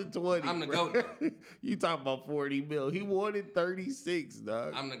 I'm the GOAT. You talking about 40 mil? He wanted 36,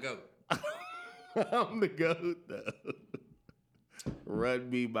 dog. I'm the GOAT. I'm the GOAT, though. Run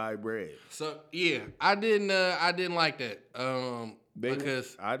me my bread. So yeah, I didn't like that.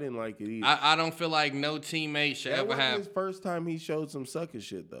 Because I didn't like it either. I don't feel like no teammate should ever have. His first time he showed some sucker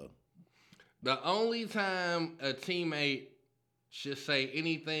shit though. The only time a teammate should say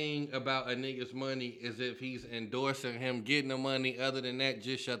anything about a nigga's money is if he's endorsing him getting the money. Other than that,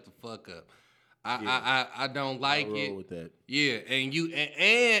 just shut the fuck up. I don't like it. With that. Yeah, and you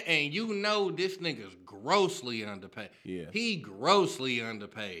know this nigga's grossly underpaid. Yeah, he grossly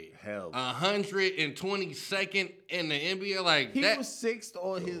underpaid. Hell, 122nd in the NBA. Like he was 6th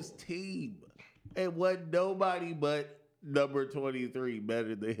on his team, and wasn't nobody but number 23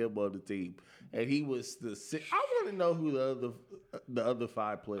 better than him on the team, and he was the 6th. I want to know who the other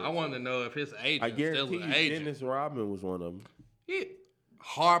 5 players. I want to know if his agent. I guarantee still an agent. Dennis Rodman was one of them. Yeah,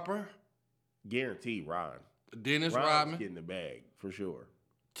 Harper. Guarantee Ron. Dennis Ron's Rodman. getting the bag for sure.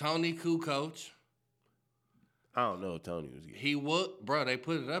 Tony Kukoc. I don't know if Tony was getting. He would, bro. They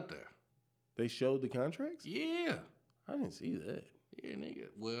put it up there. They showed the contracts? Yeah. I didn't see that. Yeah, nigga.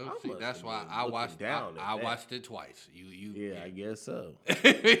 Well, see, that's why I watched. I watched it twice. Yeah, I guess so.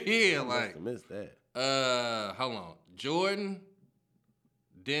 Yeah, I like missed that. Hold on. Jordan,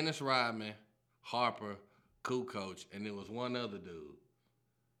 Dennis Rodman, Harper, Kukoc, and there was one other dude.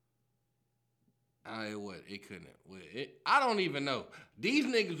 It couldn't. I don't even know. These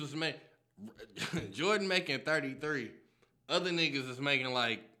niggas was Jordan making 33. Other niggas is making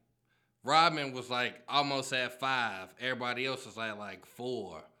like, Rodman was like almost at 5. Everybody else was at like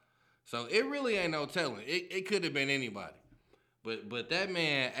 4. So it really ain't no telling. It could have been anybody. But that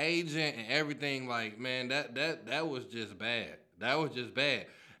man, agent and everything, like, man, that was just bad. That was just bad.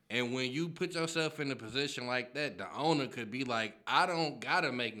 And when you put yourself in a position like that, the owner could be like, I don't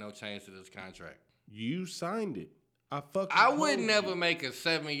gotta make no change to this contract. You signed it. I would never make a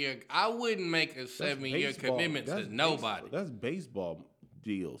 7-year. I wouldn't make a 7-year commitment to nobody. That's baseball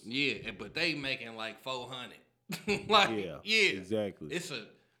deals. Yeah, but they making like 400. Like, yeah, exactly.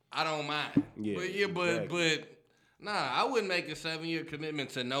 I don't mind. Yeah, but nah, I wouldn't make a 7-year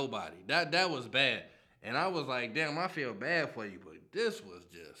commitment to nobody. That was bad, and I was like, damn, I feel bad for you, but this was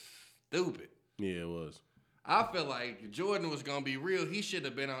just stupid. Yeah, it was. I feel like Jordan was gonna be real. He should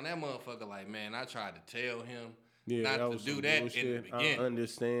have been on that motherfucker. Like, man, I tried to tell him not to do that in the beginning. I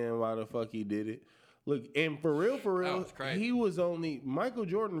understand why the fuck he did it. Look, and for real, he was Michael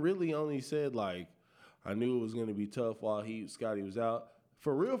Jordan really only said like, I knew it was gonna be tough while Scottie was out.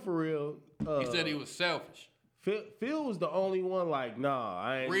 For real. He said he was selfish. Phil was the only one like, nah,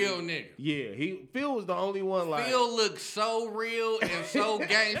 I ain't. Real nigga. Yeah, Phil was the only one like. Phil looked so real and so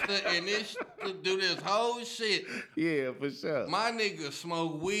gangster and to do this whole shit. Yeah, for sure. My nigga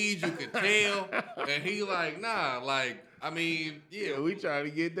smoke weed, you could tell. And he like, nah, like, I mean, yeah. We trying to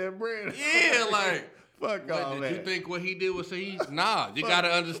get that bread. Yeah, like. Fuck all that. Did you think what he did was nah, you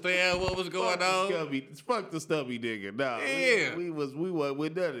gotta understand what was going on. Fuck the stubby nigga. Nah, yeah. we wasn't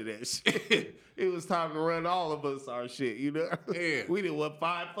with none of that shit. It was time to run all of us our shit, you know? Yeah. We done won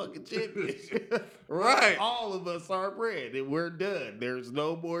 5 fucking championships. Right. All of us are bread and we're done. There's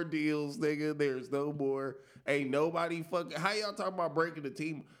no more deals, nigga. There's no more. Ain't nobody fucking. How y'all talking about breaking the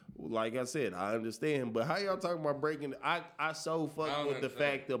team? Like I said, I understand, but how y'all talking about breaking? I so fuck with the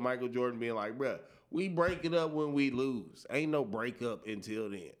fact of Michael Jordan being like, bruh, we break it up when we lose. Ain't no break up until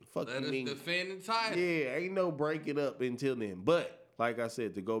then. Fuck Let us defend the title. Yeah, ain't no break it up until then. But like I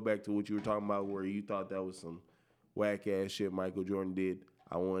said, to go back to what you were talking about, where you thought that was some whack ass shit Michael Jordan did,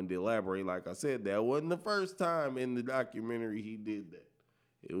 I wanted to elaborate. Like I said, that wasn't the first time in the documentary he did that.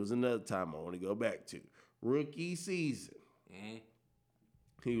 It was another time I want to go back to. Rookie season. Mm-hmm.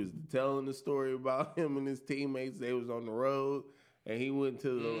 He was telling the story about him and his teammates. They was on the road, and he went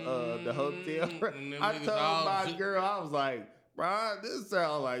to the hotel. I told my girl, I was like, bro, this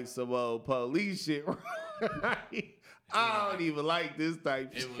sounds like some old police shit. Right? I don't even like this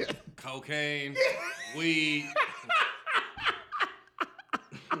type shit. It was cocaine, weed.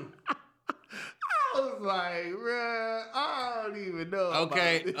 I was like, bruh, I don't even know.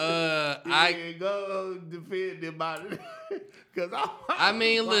 Okay, I go defend him about it. Cause I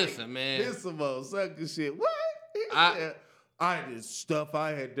mean, like, listen, man. This some old sucker shit. What? I did stuff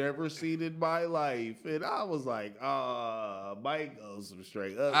I had never seen in my life. And I was like, Mike goes some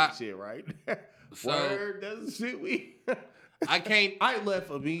straight up shit, right? Word, that's the shit we... I can't... I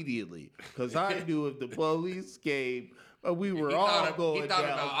left immediately because I knew if the police came, we were all going down. He thought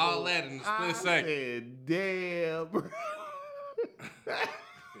about all that in a split second. Said, damn.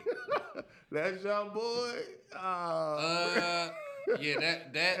 That's your boy. Yeah,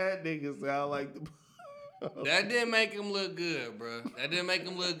 that nigga sound like the. That didn't make him look good, bro. That didn't make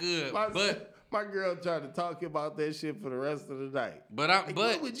him look good. My girl tried to talk about that shit for the rest of the night. But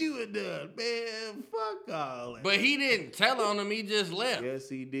what would you have done, man? Fuck all that. But he didn't tell on him. He just left. Yes,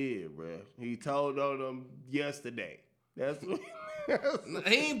 he did, bro. He told on him yesterday. That's what.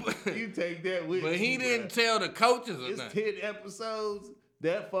 You take that with you. But he didn't tell the coaches or nothing. It's 10 episodes.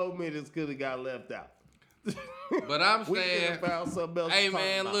 That 4 minutes could have got left out. But I'm saying, we could have found something else. Hey to talk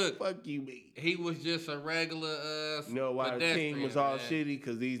man, about. look, fuck you, me. He was just a regular. You know why the team was all shitty?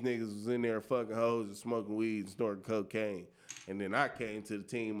 Because these niggas was in there fucking hoes and smoking weed and snorting cocaine. And then I came to the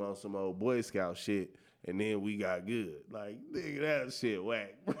team on some old Boy Scout shit, and then we got good. Like, nigga, that shit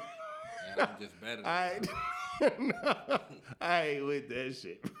whack. Man, I'm just better. I ain't with that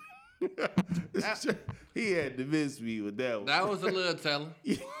shit. He had to miss me with that one. That was a little telling.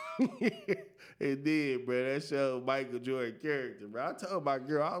 It did, bro. That showed Michael Jordan character, bro. I told my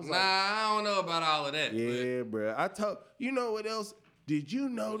girl, I was like, I don't know about all of that. Yeah, bro. You know what else? Did you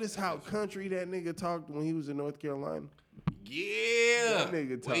notice how country that nigga talked when he was in North Carolina? Yeah. That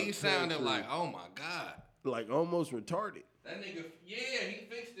nigga talked he sounded country. like, oh my God. Like almost retarded. That nigga, he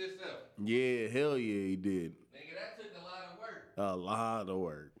fixed himself. Yeah, hell yeah, he did. Nigga, that took a lot of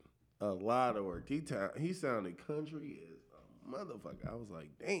work. A lot of work. He sounded country as a motherfucker. I was like,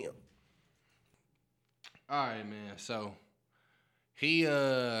 damn. All right, man. So he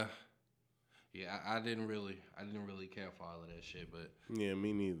I didn't really care for all of that shit, but yeah,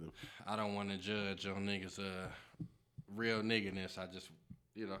 me neither. I don't want to judge on niggas real nigginess. I just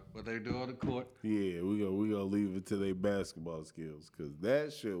what they do on the court. Yeah, we gonna leave it to their basketball skills because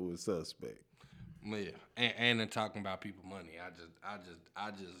that shit was suspect. Yeah, and then talking about people money. I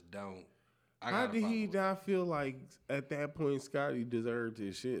just don't. How did he not feel like at that point Scotty deserved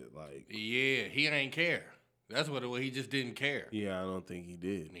his shit? Like, yeah, he ain't care. That's what it was. He just didn't care. Yeah, I don't think he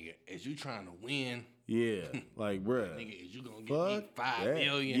did. Nigga, is you trying to win? Yeah, like, bruh. Nigga, is you gonna get me $5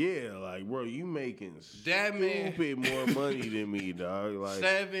 million? Yeah, like, bro, you making stupid more money than me, dog. Like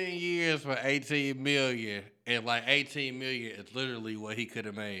 7 years for $18 million, and like $18 million is literally what he could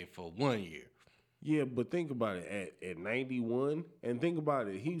have made for 1 year. Yeah, but think about it. At 91, and think about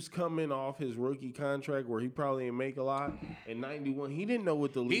it. He was coming off his rookie contract where he probably didn't make a lot. At 91, he didn't know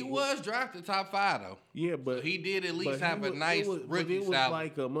what the league was drafted top 5, though. Yeah, but so he did at least have a nice rookie salary. But it was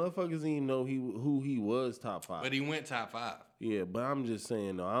like motherfuckers didn't even know who he was top 5. But he went top 5. Yeah, but I'm just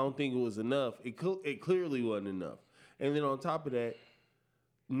saying, though, I don't think it was enough. It clearly wasn't enough. And then on top of that,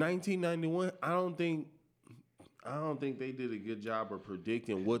 1991, I don't think they did a good job of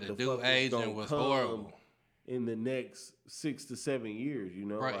predicting what the fuck was horrible in the next 6 to 7 years. You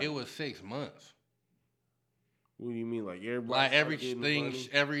know, right? Like, it was 6 months. What do you mean, like everybody? Like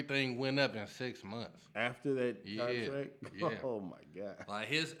everything went up in 6 months after that contract. Yeah. Oh my God! Like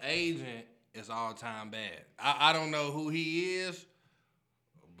his agent is all time bad. I don't know who he is,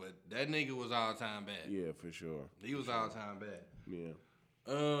 but that nigga was all time bad. Yeah, for sure. He was all time bad. Yeah.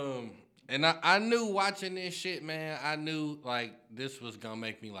 And I knew watching this shit, man, I knew, like, this was going to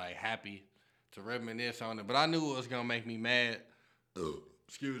make me, like, happy to reminisce on it. But I knew it was going to make me mad.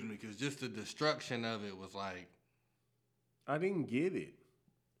 Excuse me, because just the destruction of it was, like... I didn't get it.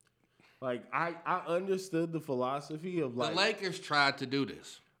 Like, I understood the philosophy of, like... The Lakers tried to do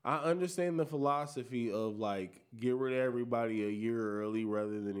this. I understand the philosophy of, like, get rid of everybody a year early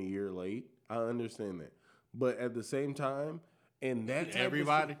rather than a year late. I understand that. But at the same time... And that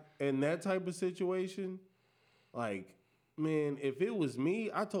type of situation, like, man, if it was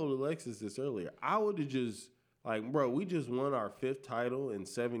me, I told Alexis this earlier. I would have just, like, bro, we just won our 5th title in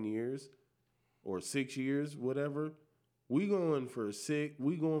 7 years or 6 years, whatever. We going for the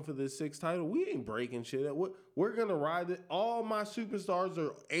 6th title. We ain't breaking shit up. We're gonna ride it. All my superstars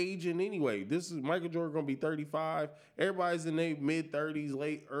are aging anyway. This is Michael Jordan gonna be 35. Everybody's in their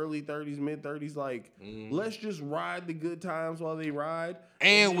mid-30s, early 30s, mid-30s. Like, let's just ride the good times while they ride.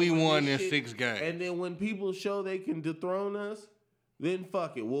 And we won in 6 games. And then when people show they can dethrone us, then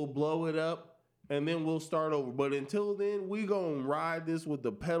fuck it. We'll blow it up and then we'll start over. But until then, we gonna ride this with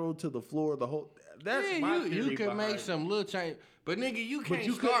the pedal to the floor the whole. That's my theory. You can make some little change, but nigga, you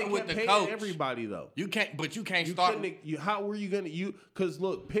can't start with the coach. Everybody though, you can't start. How were you gonna Because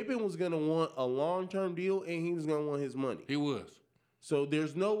look, Pippen was gonna want a long-term deal, and he was gonna want his money. He was. So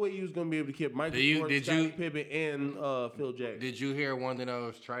there's no way you was gonna be able to keep Michael Jordan, Scottie Pippen, and Phil Jackson. Did you hear one of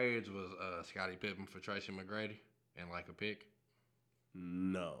those trades was Scottie Pippen for Tracy McGrady and like a pick?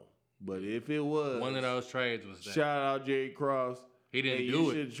 No, but if it was one of those trades was that. Shout out Jerry Cross. He didn't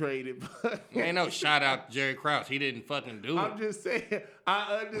do it. You should trade it. Ain't no shout out to Jerry Krause. He didn't fucking do it. I'm just saying.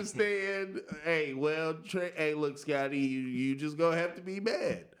 I understand. Hey, look, Scotty, you just gonna have to be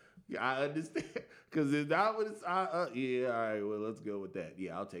mad. I understand because if that was, yeah, all right. Well, let's go with that.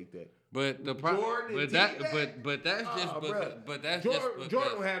 Yeah, I'll take that. But the problem, but that's just because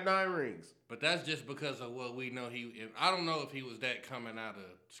Jordan will have 9 rings. But that's just because of what we know. I don't know if he was that coming out of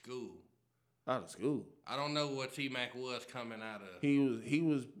school. Out of school. I don't know what T-Mac was coming out of. He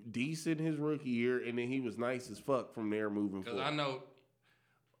was decent his rookie year, and then he was nice as fuck from there moving forward. Because I know.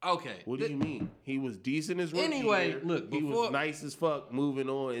 Okay. What do you mean? He was decent his rookie year. Look, he was nice as fuck moving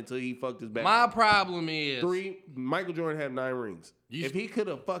on until he fucked his back. My problem is Michael Jordan had 9 rings. If he could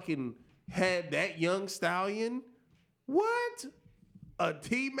have fucking had that young stallion, what? A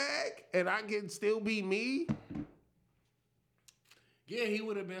T-Mac, and I can still be me? Yeah, he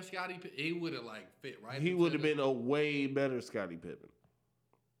would have been Scottie Pippen. He would have fit right. He would have been a way better Scottie Pippen.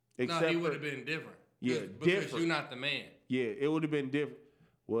 No, he would have been different. Yeah, because you're not the man. Yeah, it would have been different.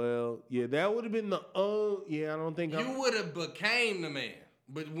 Well, yeah, that would have been the I don't think you would have became the man,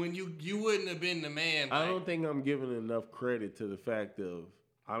 but when you wouldn't have been the man. I don't think I'm giving enough credit to the fact of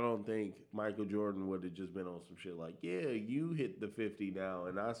I don't think Michael Jordan would have just been on some shit like, yeah, you hit the 50 now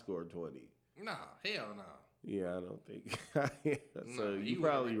and I scored 20. Nah, hell no. Yeah, I don't think. So you're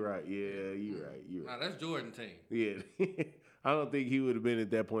probably right. Yeah, you're right. Nah, that's Jordan team. Yeah. I don't think he would have been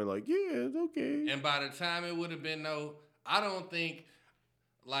at that point like, yeah, it's okay. And by the time it would have been I don't think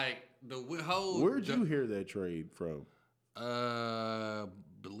the whole. Where'd you hear that trade from?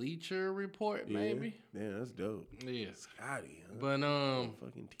 Bleacher Report, maybe. Yeah, that's dope. Yeah, Scotty. Huh? But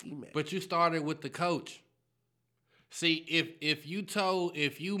fucking T-Mac. But you started with the coach. See, if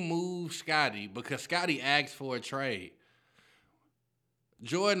you move Scotty because Scotty asked for a trade,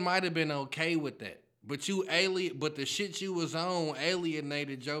 Jordan might have been okay with that. But but the shit you was on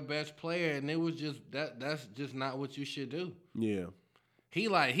alienated your best player, and it was just that's just not what you should do. Yeah.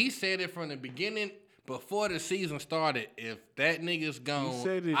 He said it from the beginning before the season started. If that nigga's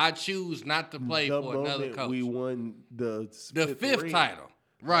gone, I choose not to play for another coach. We won the fifth title.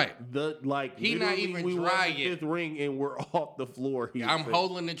 Right. He not even dry yet. 5th ring and we're off the floor. I'm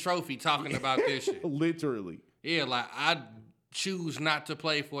holding the trophy talking about this shit. Literally. Yeah, I choose not to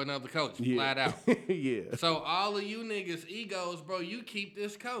play for another coach, flat out. Yeah. So all of you niggas egos, bro, you keep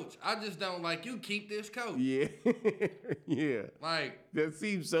this coach. I just don't you keep this coach. Yeah. Yeah. That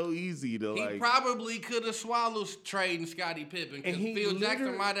seems so easy to He probably could have swallowed trading Scottie Pippen because Phil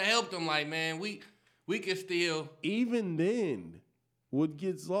Jackson might have helped him. Man, we could still. Even then, what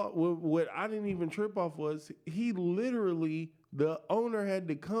gets lost, what I didn't even trip off was he literally, the owner had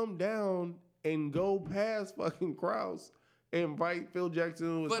to come down and go past fucking Krause and invite Phil Jackson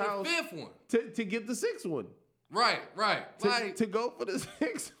to his house. For the 5th one. To get the 6th one. Right. To go for the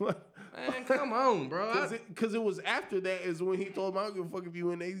 6th one. Man, come on, bro. Because it was after that is when he told him, I don't give a fuck if you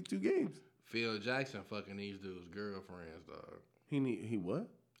win 82 games. Phil Jackson fucking these dudes' girlfriends, dog. He what?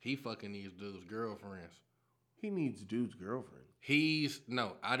 He fucking these dudes' girlfriends. He needs dudes' girlfriends.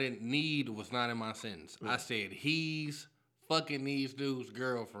 I didn't need was not in my sentence. I said he's fucking these dudes'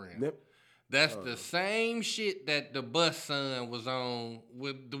 girlfriends. Yep. That's the same shit that the bus son was on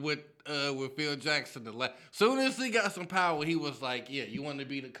with Phil Jackson. Soon as he got some power, he was like, "Yeah, you want to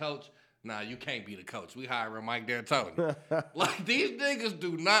be the coach? Nah, you can't be the coach. We hiring Mike D'Antoni." These niggas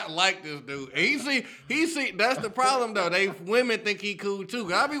do not like this dude. And he see. That's the problem though. Women think he cool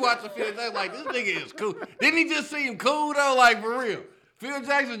too. I be watching Phil Jackson this nigga is cool. Didn't he just seem cool though? For real. Phil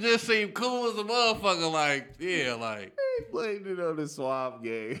Jackson just seemed cool as a motherfucker. He blamed it on the swamp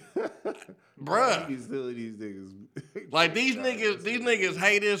game. Bruh. He's still these niggas. These niggas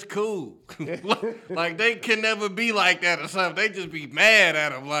hate his cool. They can never be like that or something. They just be mad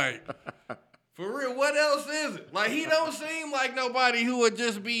at him. For real, what else is it? He don't seem like nobody who would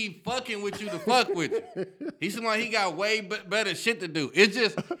just be fucking with you to fuck with you. He seem like he got way better shit to do. It's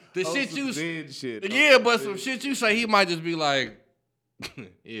just the shit you shit. Yeah, but some shit you say, he might just be like,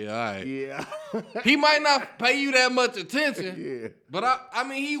 yeah, all right. Yeah. He might not pay you that much attention. Yeah. But I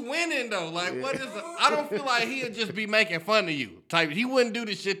mean, he winning though. What is it? I don't feel like he'd just be making fun of you. He wouldn't do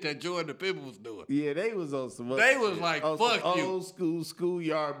the shit that Jordan Pippen was doing. Yeah, they was on some. They was like, fuck you. Old school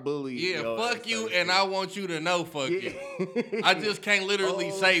schoolyard bully. Yeah, fuck you, and I want you to know fuck you. I just can't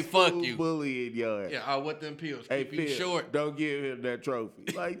literally say fuck you. Bullying your ass. Yeah, I want them pills. Keep you short. Don't give him that trophy.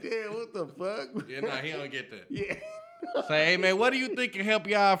 Damn, what the fuck? Yeah, he don't get that. Yeah. Say, hey man, what do you think can help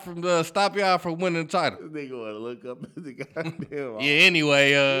y'all stop y'all from winning the title? They gonna look up at the goddamn. Yeah.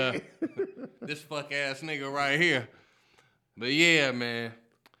 Anyway, this fuck ass nigga right here. But yeah, man,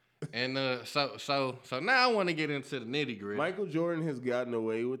 And so now I want to get into the nitty gritty. Michael Jordan has gotten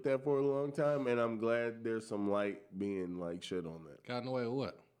away with that for a long time, and I'm glad there's some light being like shed on that. Gotten away with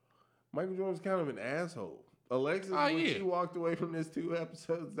what? Michael Jordan's kind of an asshole. Alexis, when she walked away from this 2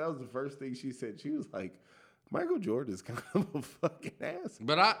 episodes, that was the first thing she said. She was like, Michael Jordan is kind of a fucking asshole.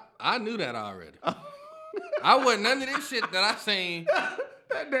 But I knew that already. I wasn't none of this shit that I seen.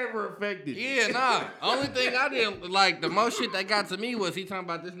 That never affected you. Yeah, nah. Only thing I didn't like, the most shit that got to me was he talking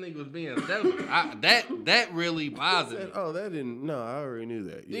about this nigga was being selfish. That really bothered me. Oh, that didn't. No, I already knew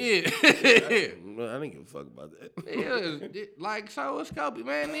that. Yeah. I didn't give a fuck about that. Yeah, like so it's Kobe,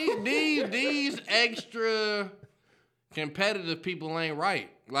 man. These extra competitive people ain't right.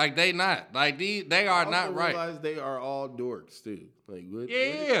 Like they not. Like they are not right. I realize they are all dorks too. Like what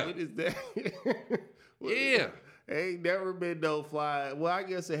is that? Yeah. Ain't never been no fly. Well, I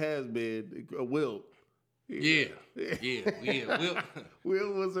guess it has been. Wilt. Yeah. Wilt.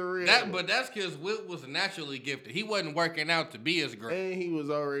 Wilt was a real. But that's because Wilt was naturally gifted. He wasn't working out to be as great. And he was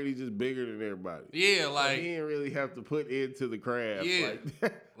already just bigger than everybody. Yeah, like so he didn't really have to put into the craft. Yeah.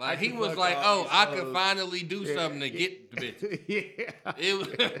 Like he was like, I could finally do something to get the bitch. Yeah. It was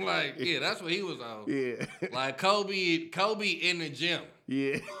like, yeah, that's what he was on. Yeah. Like Kobe in the gym.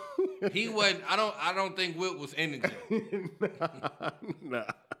 Yeah. He wasn't. I don't think Wilt was in the gym. Nah.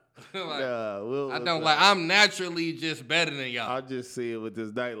 I don't like. I'm naturally just better than y'all. I'll just see it with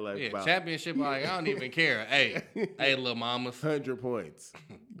this nightlife. Yeah, championship. Like I don't even care. Hey, little mamas. 100 points.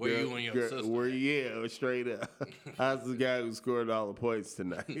 Where you and your sister? Where yeah, straight up. I was the guy who scored all the points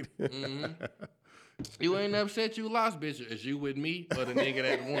tonight. Mm-hmm. You ain't upset you lost, bitch. Is you with me or the nigga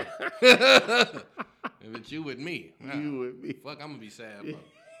that won? If it's you with me. You with me. Fuck, I'm gonna be sad, bro.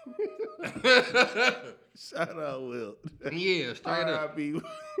 Shout out Wilt. Yeah, straight up. R.I.P.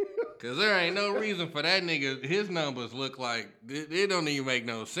 Cause there ain't no reason for that nigga. His numbers look like it don't even make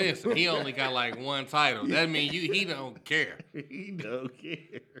no sense. He only got like one title. That mean he don't care. He don't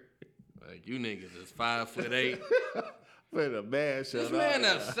care. Like you niggas is 5'8". For the bad shot. This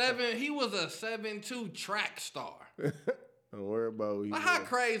man he was a 7'2" track star. Don't worry about what how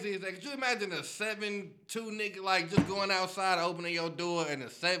crazy is that? Could you imagine a 7'2" nigga like just going outside, opening your door, and a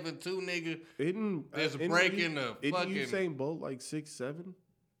 7'2" nigga just breaking the fucking. Isn't Usain Bolt like 6'7"?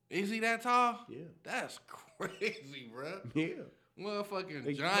 Is he that tall? Yeah. That's crazy, bro. Yeah.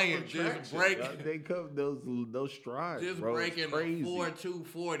 Motherfucking giant just breaking. They come those strides. Just bro. breaking the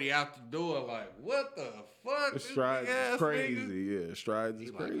 4.240 out the door. Like what the fuck? The strides is crazy. Nigga? Yeah, strides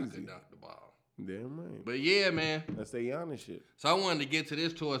is crazy. Like I could dunk the ball. Damn right. But yeah, man. That's the Giannis shit. So I wanted to get to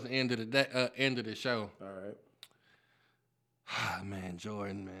this towards the end of the show. All right. Man,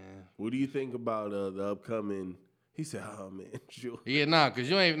 Jordan, man. What do you think about the upcoming? He said, "Oh man, Jordan." Yeah, cause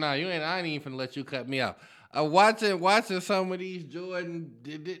you ain't. I ain't even finna let you cut me out. Watching some of these Jordan.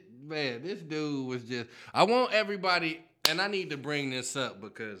 Man, this dude was just. I want everybody, and I need to bring this up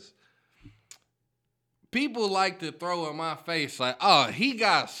because people like to throw in my face like, "Oh, he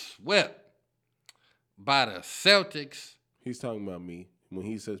got swept by the Celtics." He's talking about me when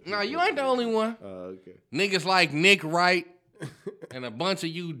he says. No, you ain't the only one. Okay. Niggas like Nick Wright and a bunch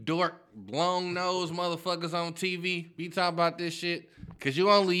of you dork, long nose motherfuckers on TV be talking about this shit. Cause you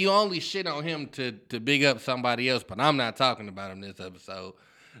only shit on him to big up somebody else, but I'm not talking about him this episode.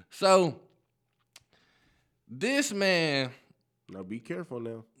 So this man now be careful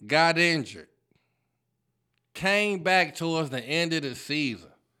now. Got injured. Came back towards the end of the season.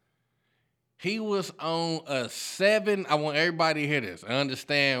 He was on a 7. I want everybody to hear this. I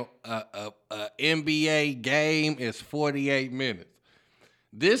understand a NBA game is 48 minutes.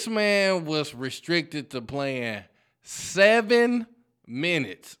 This man was restricted to playing 7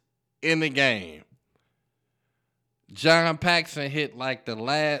 minutes in the game. John Paxson hit like the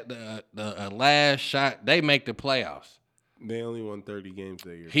last shot. They make the playoffs. They only won 30 games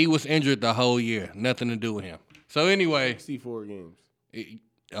that year. He was injured the whole year. Nothing to do with him. So anyway. 64 games.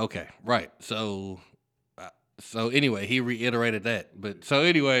 Okay, right. So anyway, he reiterated that. But so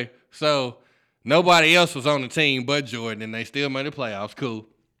anyway, so nobody else was on the team but Jordan, and they still made the playoffs. Cool.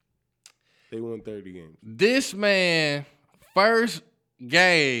 They won 30 games. This man, first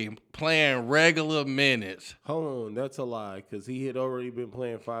game playing regular minutes. Hold on, that's a lie, because he had already been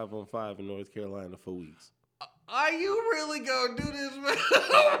playing 5-on-5 in North Carolina for weeks. Are you really gonna do this, man?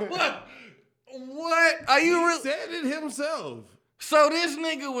 What? Are you really? He said it himself. So this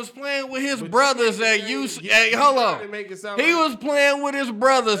nigga was playing with his brothers at UC. Hey, hold on. He was playing with his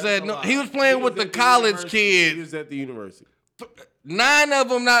brothers he was playing with the college kids. He was at the university. 9 of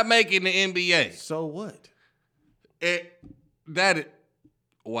them not making the NBA. So what?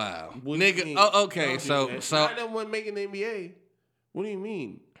 Wow. What nigga, okay, so 9 of them wasn't making the NBA. What do you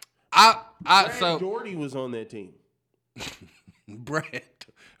mean? Brad Daugherty was on that team. Brad.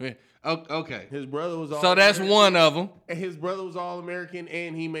 Okay. His brother was all So that's one of them. And his brother was All-American,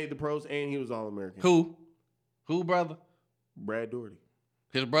 and he made the pros, and he was All-American. Who, brother? Brad Daugherty.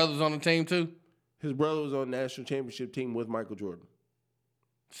 His brother's on the team too? His brother was on the national championship team with Michael Jordan.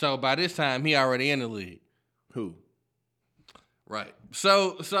 So by this time, he already in the league. Who? Right.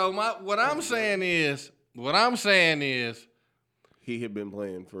 So what I'm saying is he had been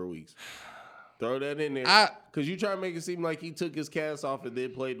playing for weeks. Throw that in there. Because you try to make it seem like he took his cast off and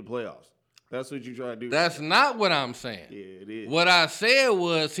then played the playoffs. That's what you try to do. That's not what I'm saying. Yeah, it is. What I said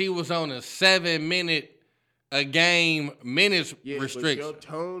was he was on a 7-minute a game minutes restriction. But your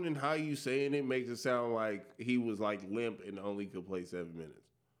tone and how you saying it makes it sound like he was like limp and only could play 7 minutes.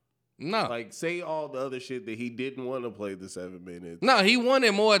 No. Like, say all the other shit that he didn't want to play the 7 minutes. No, he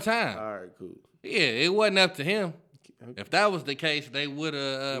wanted more time. All right, cool. Yeah, it wasn't up to him. Okay. If that was the case, they would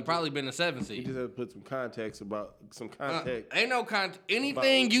have probably been a 7 seed. You just have to put some context about some context. Ain't no context.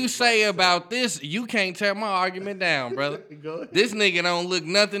 Anything you say about this, you can't tear my argument down, brother. Go ahead. This nigga don't look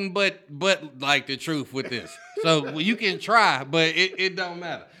nothing but like the truth with this. So you can try, but it don't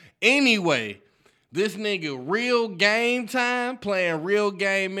matter. Anyway, this nigga real game time, playing real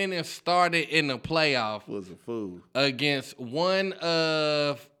game minutes, started in the playoff. Was a fool. Against one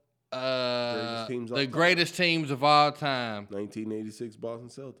of the greatest teams of all time. 1986 Boston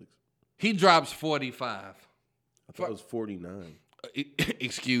Celtics. He drops 45. I thought it was 49.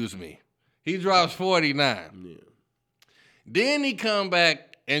 Excuse me. He drops 49. Yeah. Then he come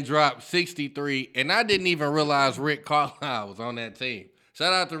back and drop 63, and I didn't even realize Rick Carlisle was on that team.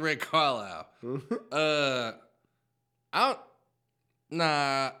 Shout out to Rick Carlisle.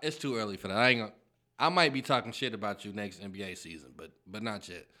 Nah, it's too early for that. I might be talking shit about you next NBA season, but not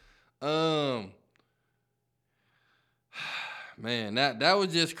yet. Man, that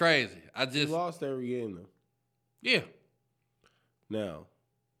was just crazy. You lost every game though. Yeah. Now,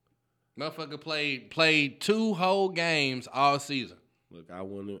 motherfucker played 2 whole games all season. Look, I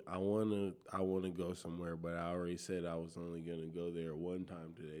wanna go somewhere, but I already said I was only gonna go there one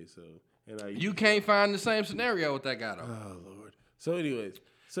time today. So, you can't find the same scenario with that guy though. Oh Lord. So, anyways.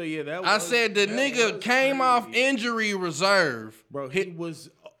 So yeah, I said the nigga came off injury reserve. Bro, he was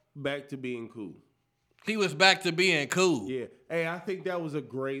back to being cool. He was back to being cool. Yeah. Hey, I think that was a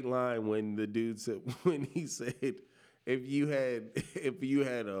great line when the dude said he said if you had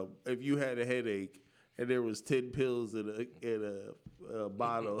a headache and there was 10 pills in a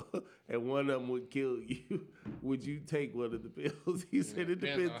bottle and one of them would kill you, would you take one of the pills? He said it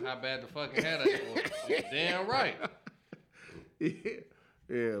depends on how bad the fucking headache was. Damn right.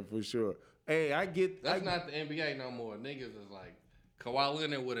 Yeah, for sure. Hey, That's not the NBA no more. Niggas is like, Kawhi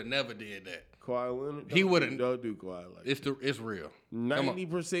Leonard would have never did that. Kawhi Leonard? He wouldn't. Don't do Kawhi like that. It's real.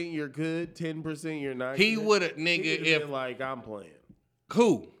 90% you're good, 10% you're not he good. He would have, nigga, if... like, I'm playing.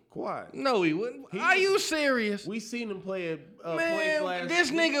 Who? Kawhi. No, he wouldn't. Are you serious? We seen him play Man,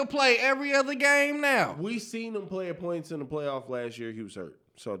 this nigga play every other game now. We seen him play points in the playoff last year. He was hurt.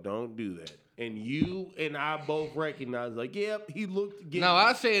 So don't do that. And you and I both recognize, like, yep, he looked... No,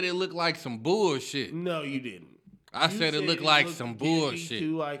 I said it looked like some bullshit. No, you didn't. I said it looked like some bullshit.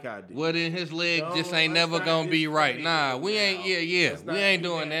 Like I did. Well, then his leg just ain't never gonna be right. Nah, we ain't. Yeah. We ain't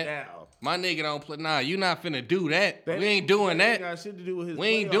doing that. Now. My nigga don't play. Nah, you not finna do that. We ain't doing that. Got shit to do with his we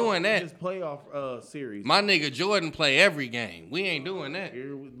ain't doing that. His playoff series. My nigga Jordan play every game. We ain't doing that.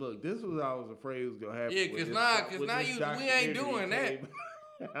 Look, this was what I was afraid was gonna happen. Yeah, cause we ain't doing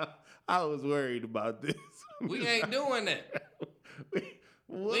that. I was worried about this. We ain't doing that.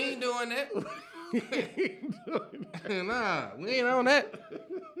 We ain't doing that. Nah, we ain't on that.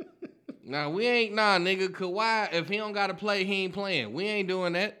 Nah, we ain't. Nah, nigga, Kawhi, if he don't got to play, he ain't playing. We ain't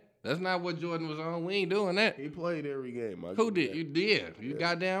doing that. That's not what Jordan was on. We ain't doing that. He played every game. Who did? You did. You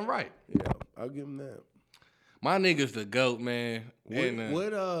goddamn right. Yeah, I'll give him that. My nigga's the GOAT, man.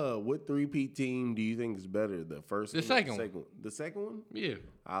 What 3-peat team do you think is better? The first one? Second one. The second one? Yeah.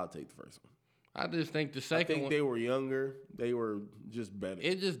 I'll take the first one. I just think the second one. They were younger. They were just better.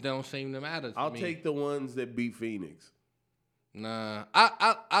 It just don't seem to matter to I'll me. take the ones that beat Phoenix. Nah.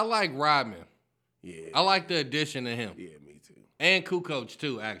 I like Rodman. Yeah. I like the addition of him. Yeah, me too. And Kukoc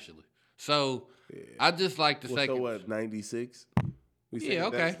too, actually. So, yeah. I just like the second. So what, 96? Okay.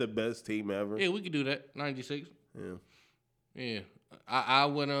 That's the best team ever? Yeah, we could do that. 96. Yeah. Yeah. I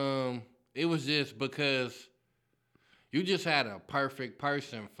would, it was just because you just had a perfect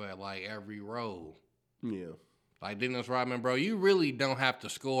person for, like, every role. Yeah. Like Dennis Rodman, bro, you really don't have to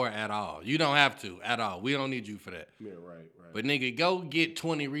score at all. You don't have to at all. We don't need you for that. Yeah, right. But, nigga, go get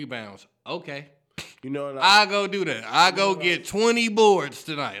 20 rebounds. Okay. You know what? I go do that. I go get 20 boards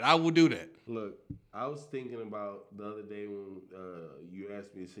tonight. I will do that. Look, I was thinking about the other day when you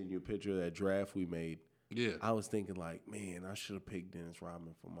asked me to send you a picture of that draft we made. Yeah. I was thinking like, man, I should have picked Dennis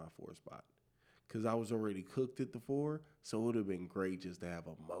Rodman for my 4 spot. Because I was already cooked at the 4, so it would have been great just to have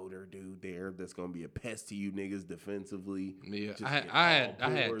a motor dude there that's going to be a pest to you niggas defensively. Yeah, I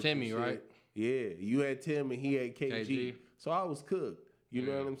had Timmy, right? Yeah, you had Tim and he had KG. So I was cooked. You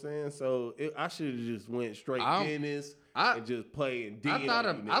know what I'm saying? So I should have just went straight Dennis and just played D. I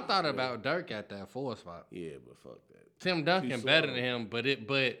thought about Dirk at that 4 spot. Yeah, but fuck that. Tim Duncan better than him, but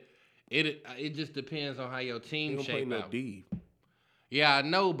it just depends on how your team shape play out. No D. Yeah, I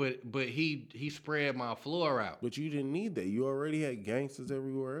know, but he spread my floor out. But you didn't need that. You already had gangsters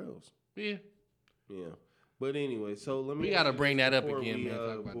everywhere else. Yeah. Yeah. But anyway, so let me. We got to bring that up again,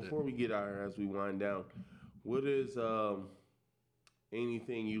 man. Before we get out here, as we wind down, what is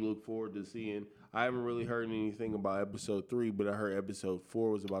anything you look forward to seeing? I haven't really heard anything about episode 3, but I heard episode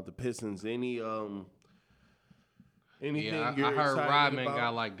 4 was about the Pistons. Anything? Yeah, I heard Rodman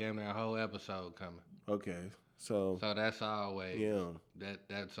got like damn near a whole episode coming. Okay. So that's always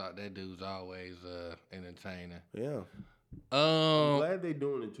that dude's always entertaining. Yeah. I'm glad they're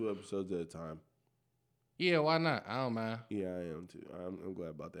doing it 2 episodes at a time. Yeah, why not? I don't mind. Yeah, I am too. I'm glad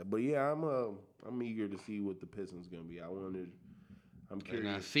about that. But yeah, I'm eager to see what the Pistons gonna be. I'm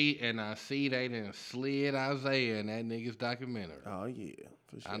curious. And I see they done slid Isaiah in that nigga's documentary. Oh yeah,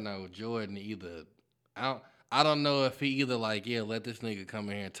 for sure. I know Jordan either. I don't know if he either like, yeah, let this nigga come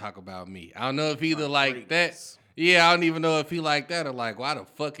in here and talk about me. I don't know if he either like that. Yeah, I don't even know if he like that or like, why the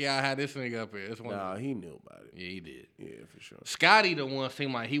fuck y'all had this nigga up here? Nah, he knew about it. Yeah, he did. Yeah, for sure. Scotty the one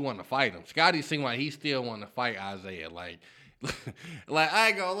seemed like he want to fight him. Scotty seemed like he still want to fight Isaiah. Like I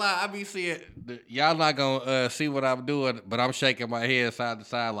ain't gonna lie, I be seeing y'all not gonna see what I'm doing, but I'm shaking my head side to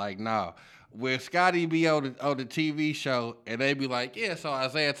side like, nah. When Scotty be on the TV show and they be like, yeah, so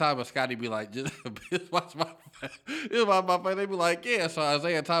Isaiah Thomas, Scotty be like, just watch my face. This my face. They be like, yeah, so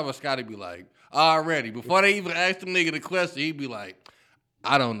Isaiah Thomas, Scotty be like, already. Before they even ask the nigga the question, he be like,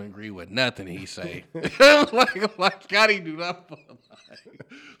 I don't agree with nothing he say. like Scotty do not fuck.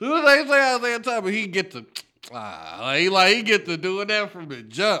 Soon as they say Isaiah Thomas, he get to he get to doing that from the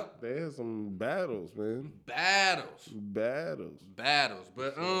jump. They had some battles, man. Battles.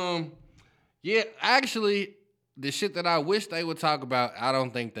 But yeah, actually, the shit that I wish they would talk about, I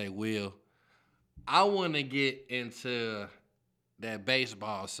don't think they will. I want to get into that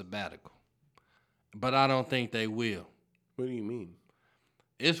baseball sabbatical, but I don't think they will. What do you mean?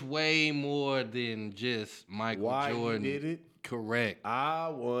 It's way more than just Michael Jordan. Why he did it? Correct. I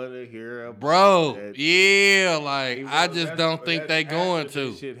want to hear about Bro, that. Yeah, like, I just don't think they going to.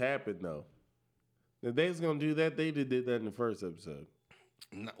 That shit happened, though. If they was going to do that, they did that in the first episode.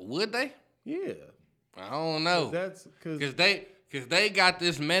 Would they? Yeah. I don't know. Because they got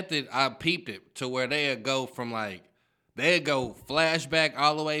this method, I peeped it, to where they'd go from like, they'd go flashback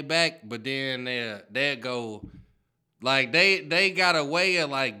all the way back, but then they'd go, like, they got a way of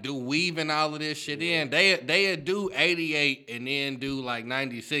like weaving all of this shit in. They'd do 88 and then do like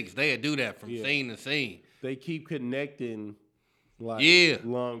 96. They'd do that from scene to scene. They keep connecting like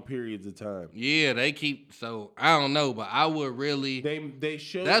long periods of time. Yeah, they keep, so I don't know, but I would really they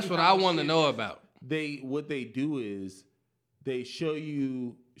show that's what I want to know about. What they do is they show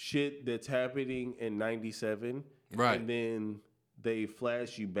you shit that's happening in 97. Right. And then they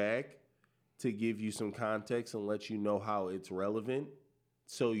flash you back to give you some context and let you know how it's relevant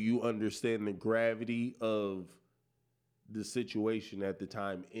so you understand the gravity of the situation at the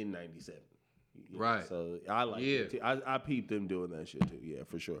time in 97. Right. So I like it. I peeped them doing that shit too. Yeah,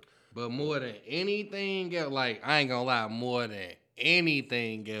 for sure. But more than anything else, like, I ain't gonna lie, more than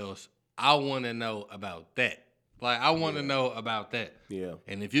anything else, I want to know about that. Like, I want to know about that. Yeah.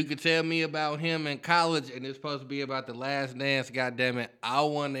 And if you could tell me about him in college and it's supposed to be about The Last Dance, goddammit, I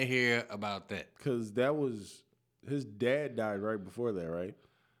want to hear about that. Because that was, his dad died right before that, right?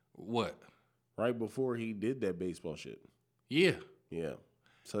 What? Right before he did that baseball shit. Yeah. Yeah.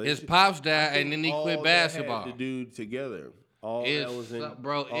 So his pops died and then he quit basketball. The dude together. It's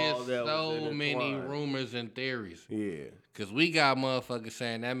so many rumors and theories. Yeah. Because we got motherfuckers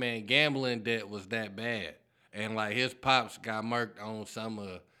saying that man gambling debt was that bad. And like his pops got murked on some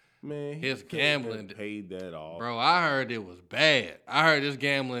of his gambling debt. Paid that off. Bro, I heard it was bad. I heard his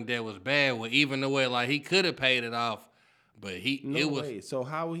gambling debt was bad. Well, even the way like he could have paid it off, but it was. So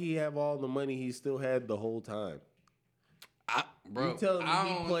how would he have all the money he still had the whole time? Bro, you telling me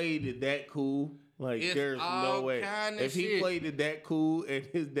he played it that cool? Like, there's no way. If he played it that cool and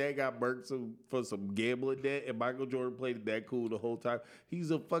his dad got burnt for some gambling debt and Michael Jordan played it that cool the whole time,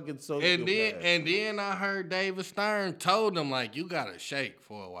 he's a fucking sociopath. And then I heard David Stern told him, like, you got to shake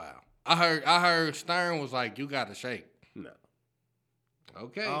for a while. I heard Stern was like, you got to shake. No.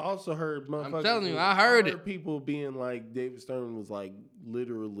 Okay. I also heard motherfuckers. I'm telling you, I heard it. People being like, David Stern was like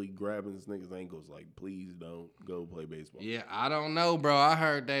literally grabbing this nigga's ankles, like, please don't go play baseball. Yeah, I don't know, bro. I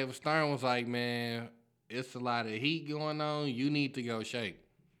heard David Stern was like, man, it's a lot of heat going on. You need to go shake.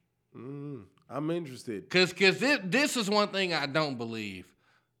 I'm interested. Cause this is one thing I don't believe.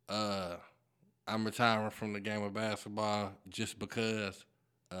 I'm retiring from the game of basketball just because.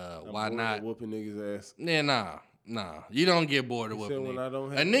 Why not? Whooping niggas' ass. Yeah, nah. You don't get bored of whooping when I don't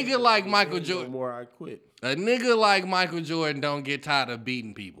have a nigga like Michael Jordan. No more, I quit. A nigga like Michael Jordan don't get tired of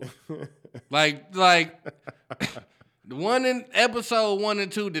beating people. like one in episode 1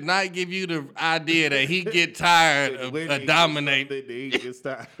 and 2 did not give you the idea that he get tired of dominating.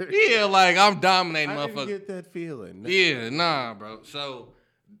 Yeah, like I'm dominating motherfuckers. I didn't get that feeling. No. Yeah, nah, bro. So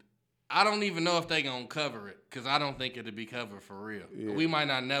I don't even know if they gonna cover it because I don't think it'll be covered for real. Yeah. We might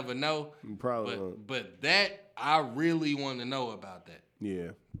not never know. Probably won't. But that I really want to know about that. Yeah,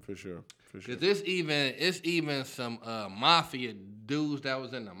 for sure. Because it's even some mafia dudes that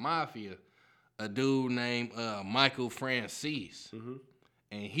was in the mafia. A dude named Michael Francis. Mm-hmm.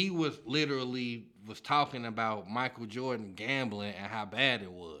 And he was talking about Michael Jordan gambling and how bad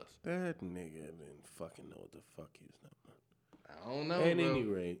it was. That nigga didn't fucking know what the fuck he was talking about. I don't know, At any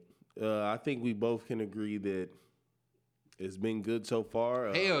rate, I think we both can agree that it's been good so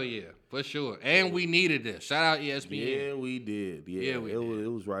far. Hell yeah, for sure. And we needed this. Shout out ESPN. Yeah, we did. Yeah,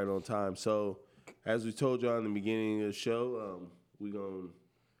 it was right on time. So, as we told y'all in the beginning of the show, we're going to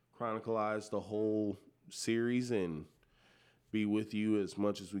chronicleize the whole series and be with you as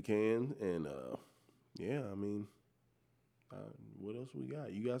much as we can. And, what else we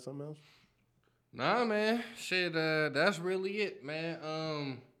got? You got something else? Nah, man. Shit, that's really it,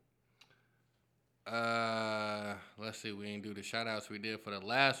 man. Let's see. We didn't do the shout outs we did for the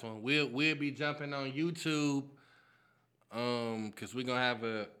last one. We'll be jumping on YouTube, cause we're gonna have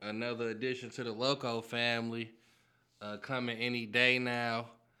another addition to the Loco family, coming any day now.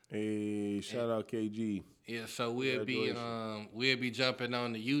 Hey, shout out KG. Yeah, so we'll be jumping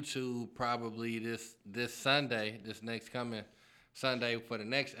on the YouTube probably this Sunday, this next coming Sunday for the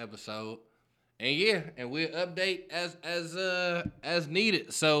next episode, and we'll update as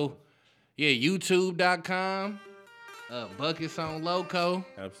needed. So. Yeah, YouTube.com, Buckets on Loco.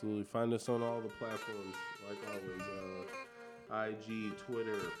 Absolutely. Find us on all the platforms, like always. IG,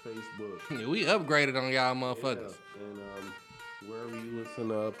 Twitter, Facebook. Yeah, we upgraded on y'all motherfuckers. Yeah. And wherever you listen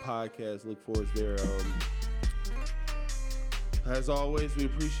to podcasts, look for us there. As always, we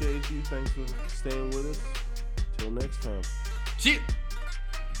appreciate you. Thanks for staying with us. Till next time. Cheers.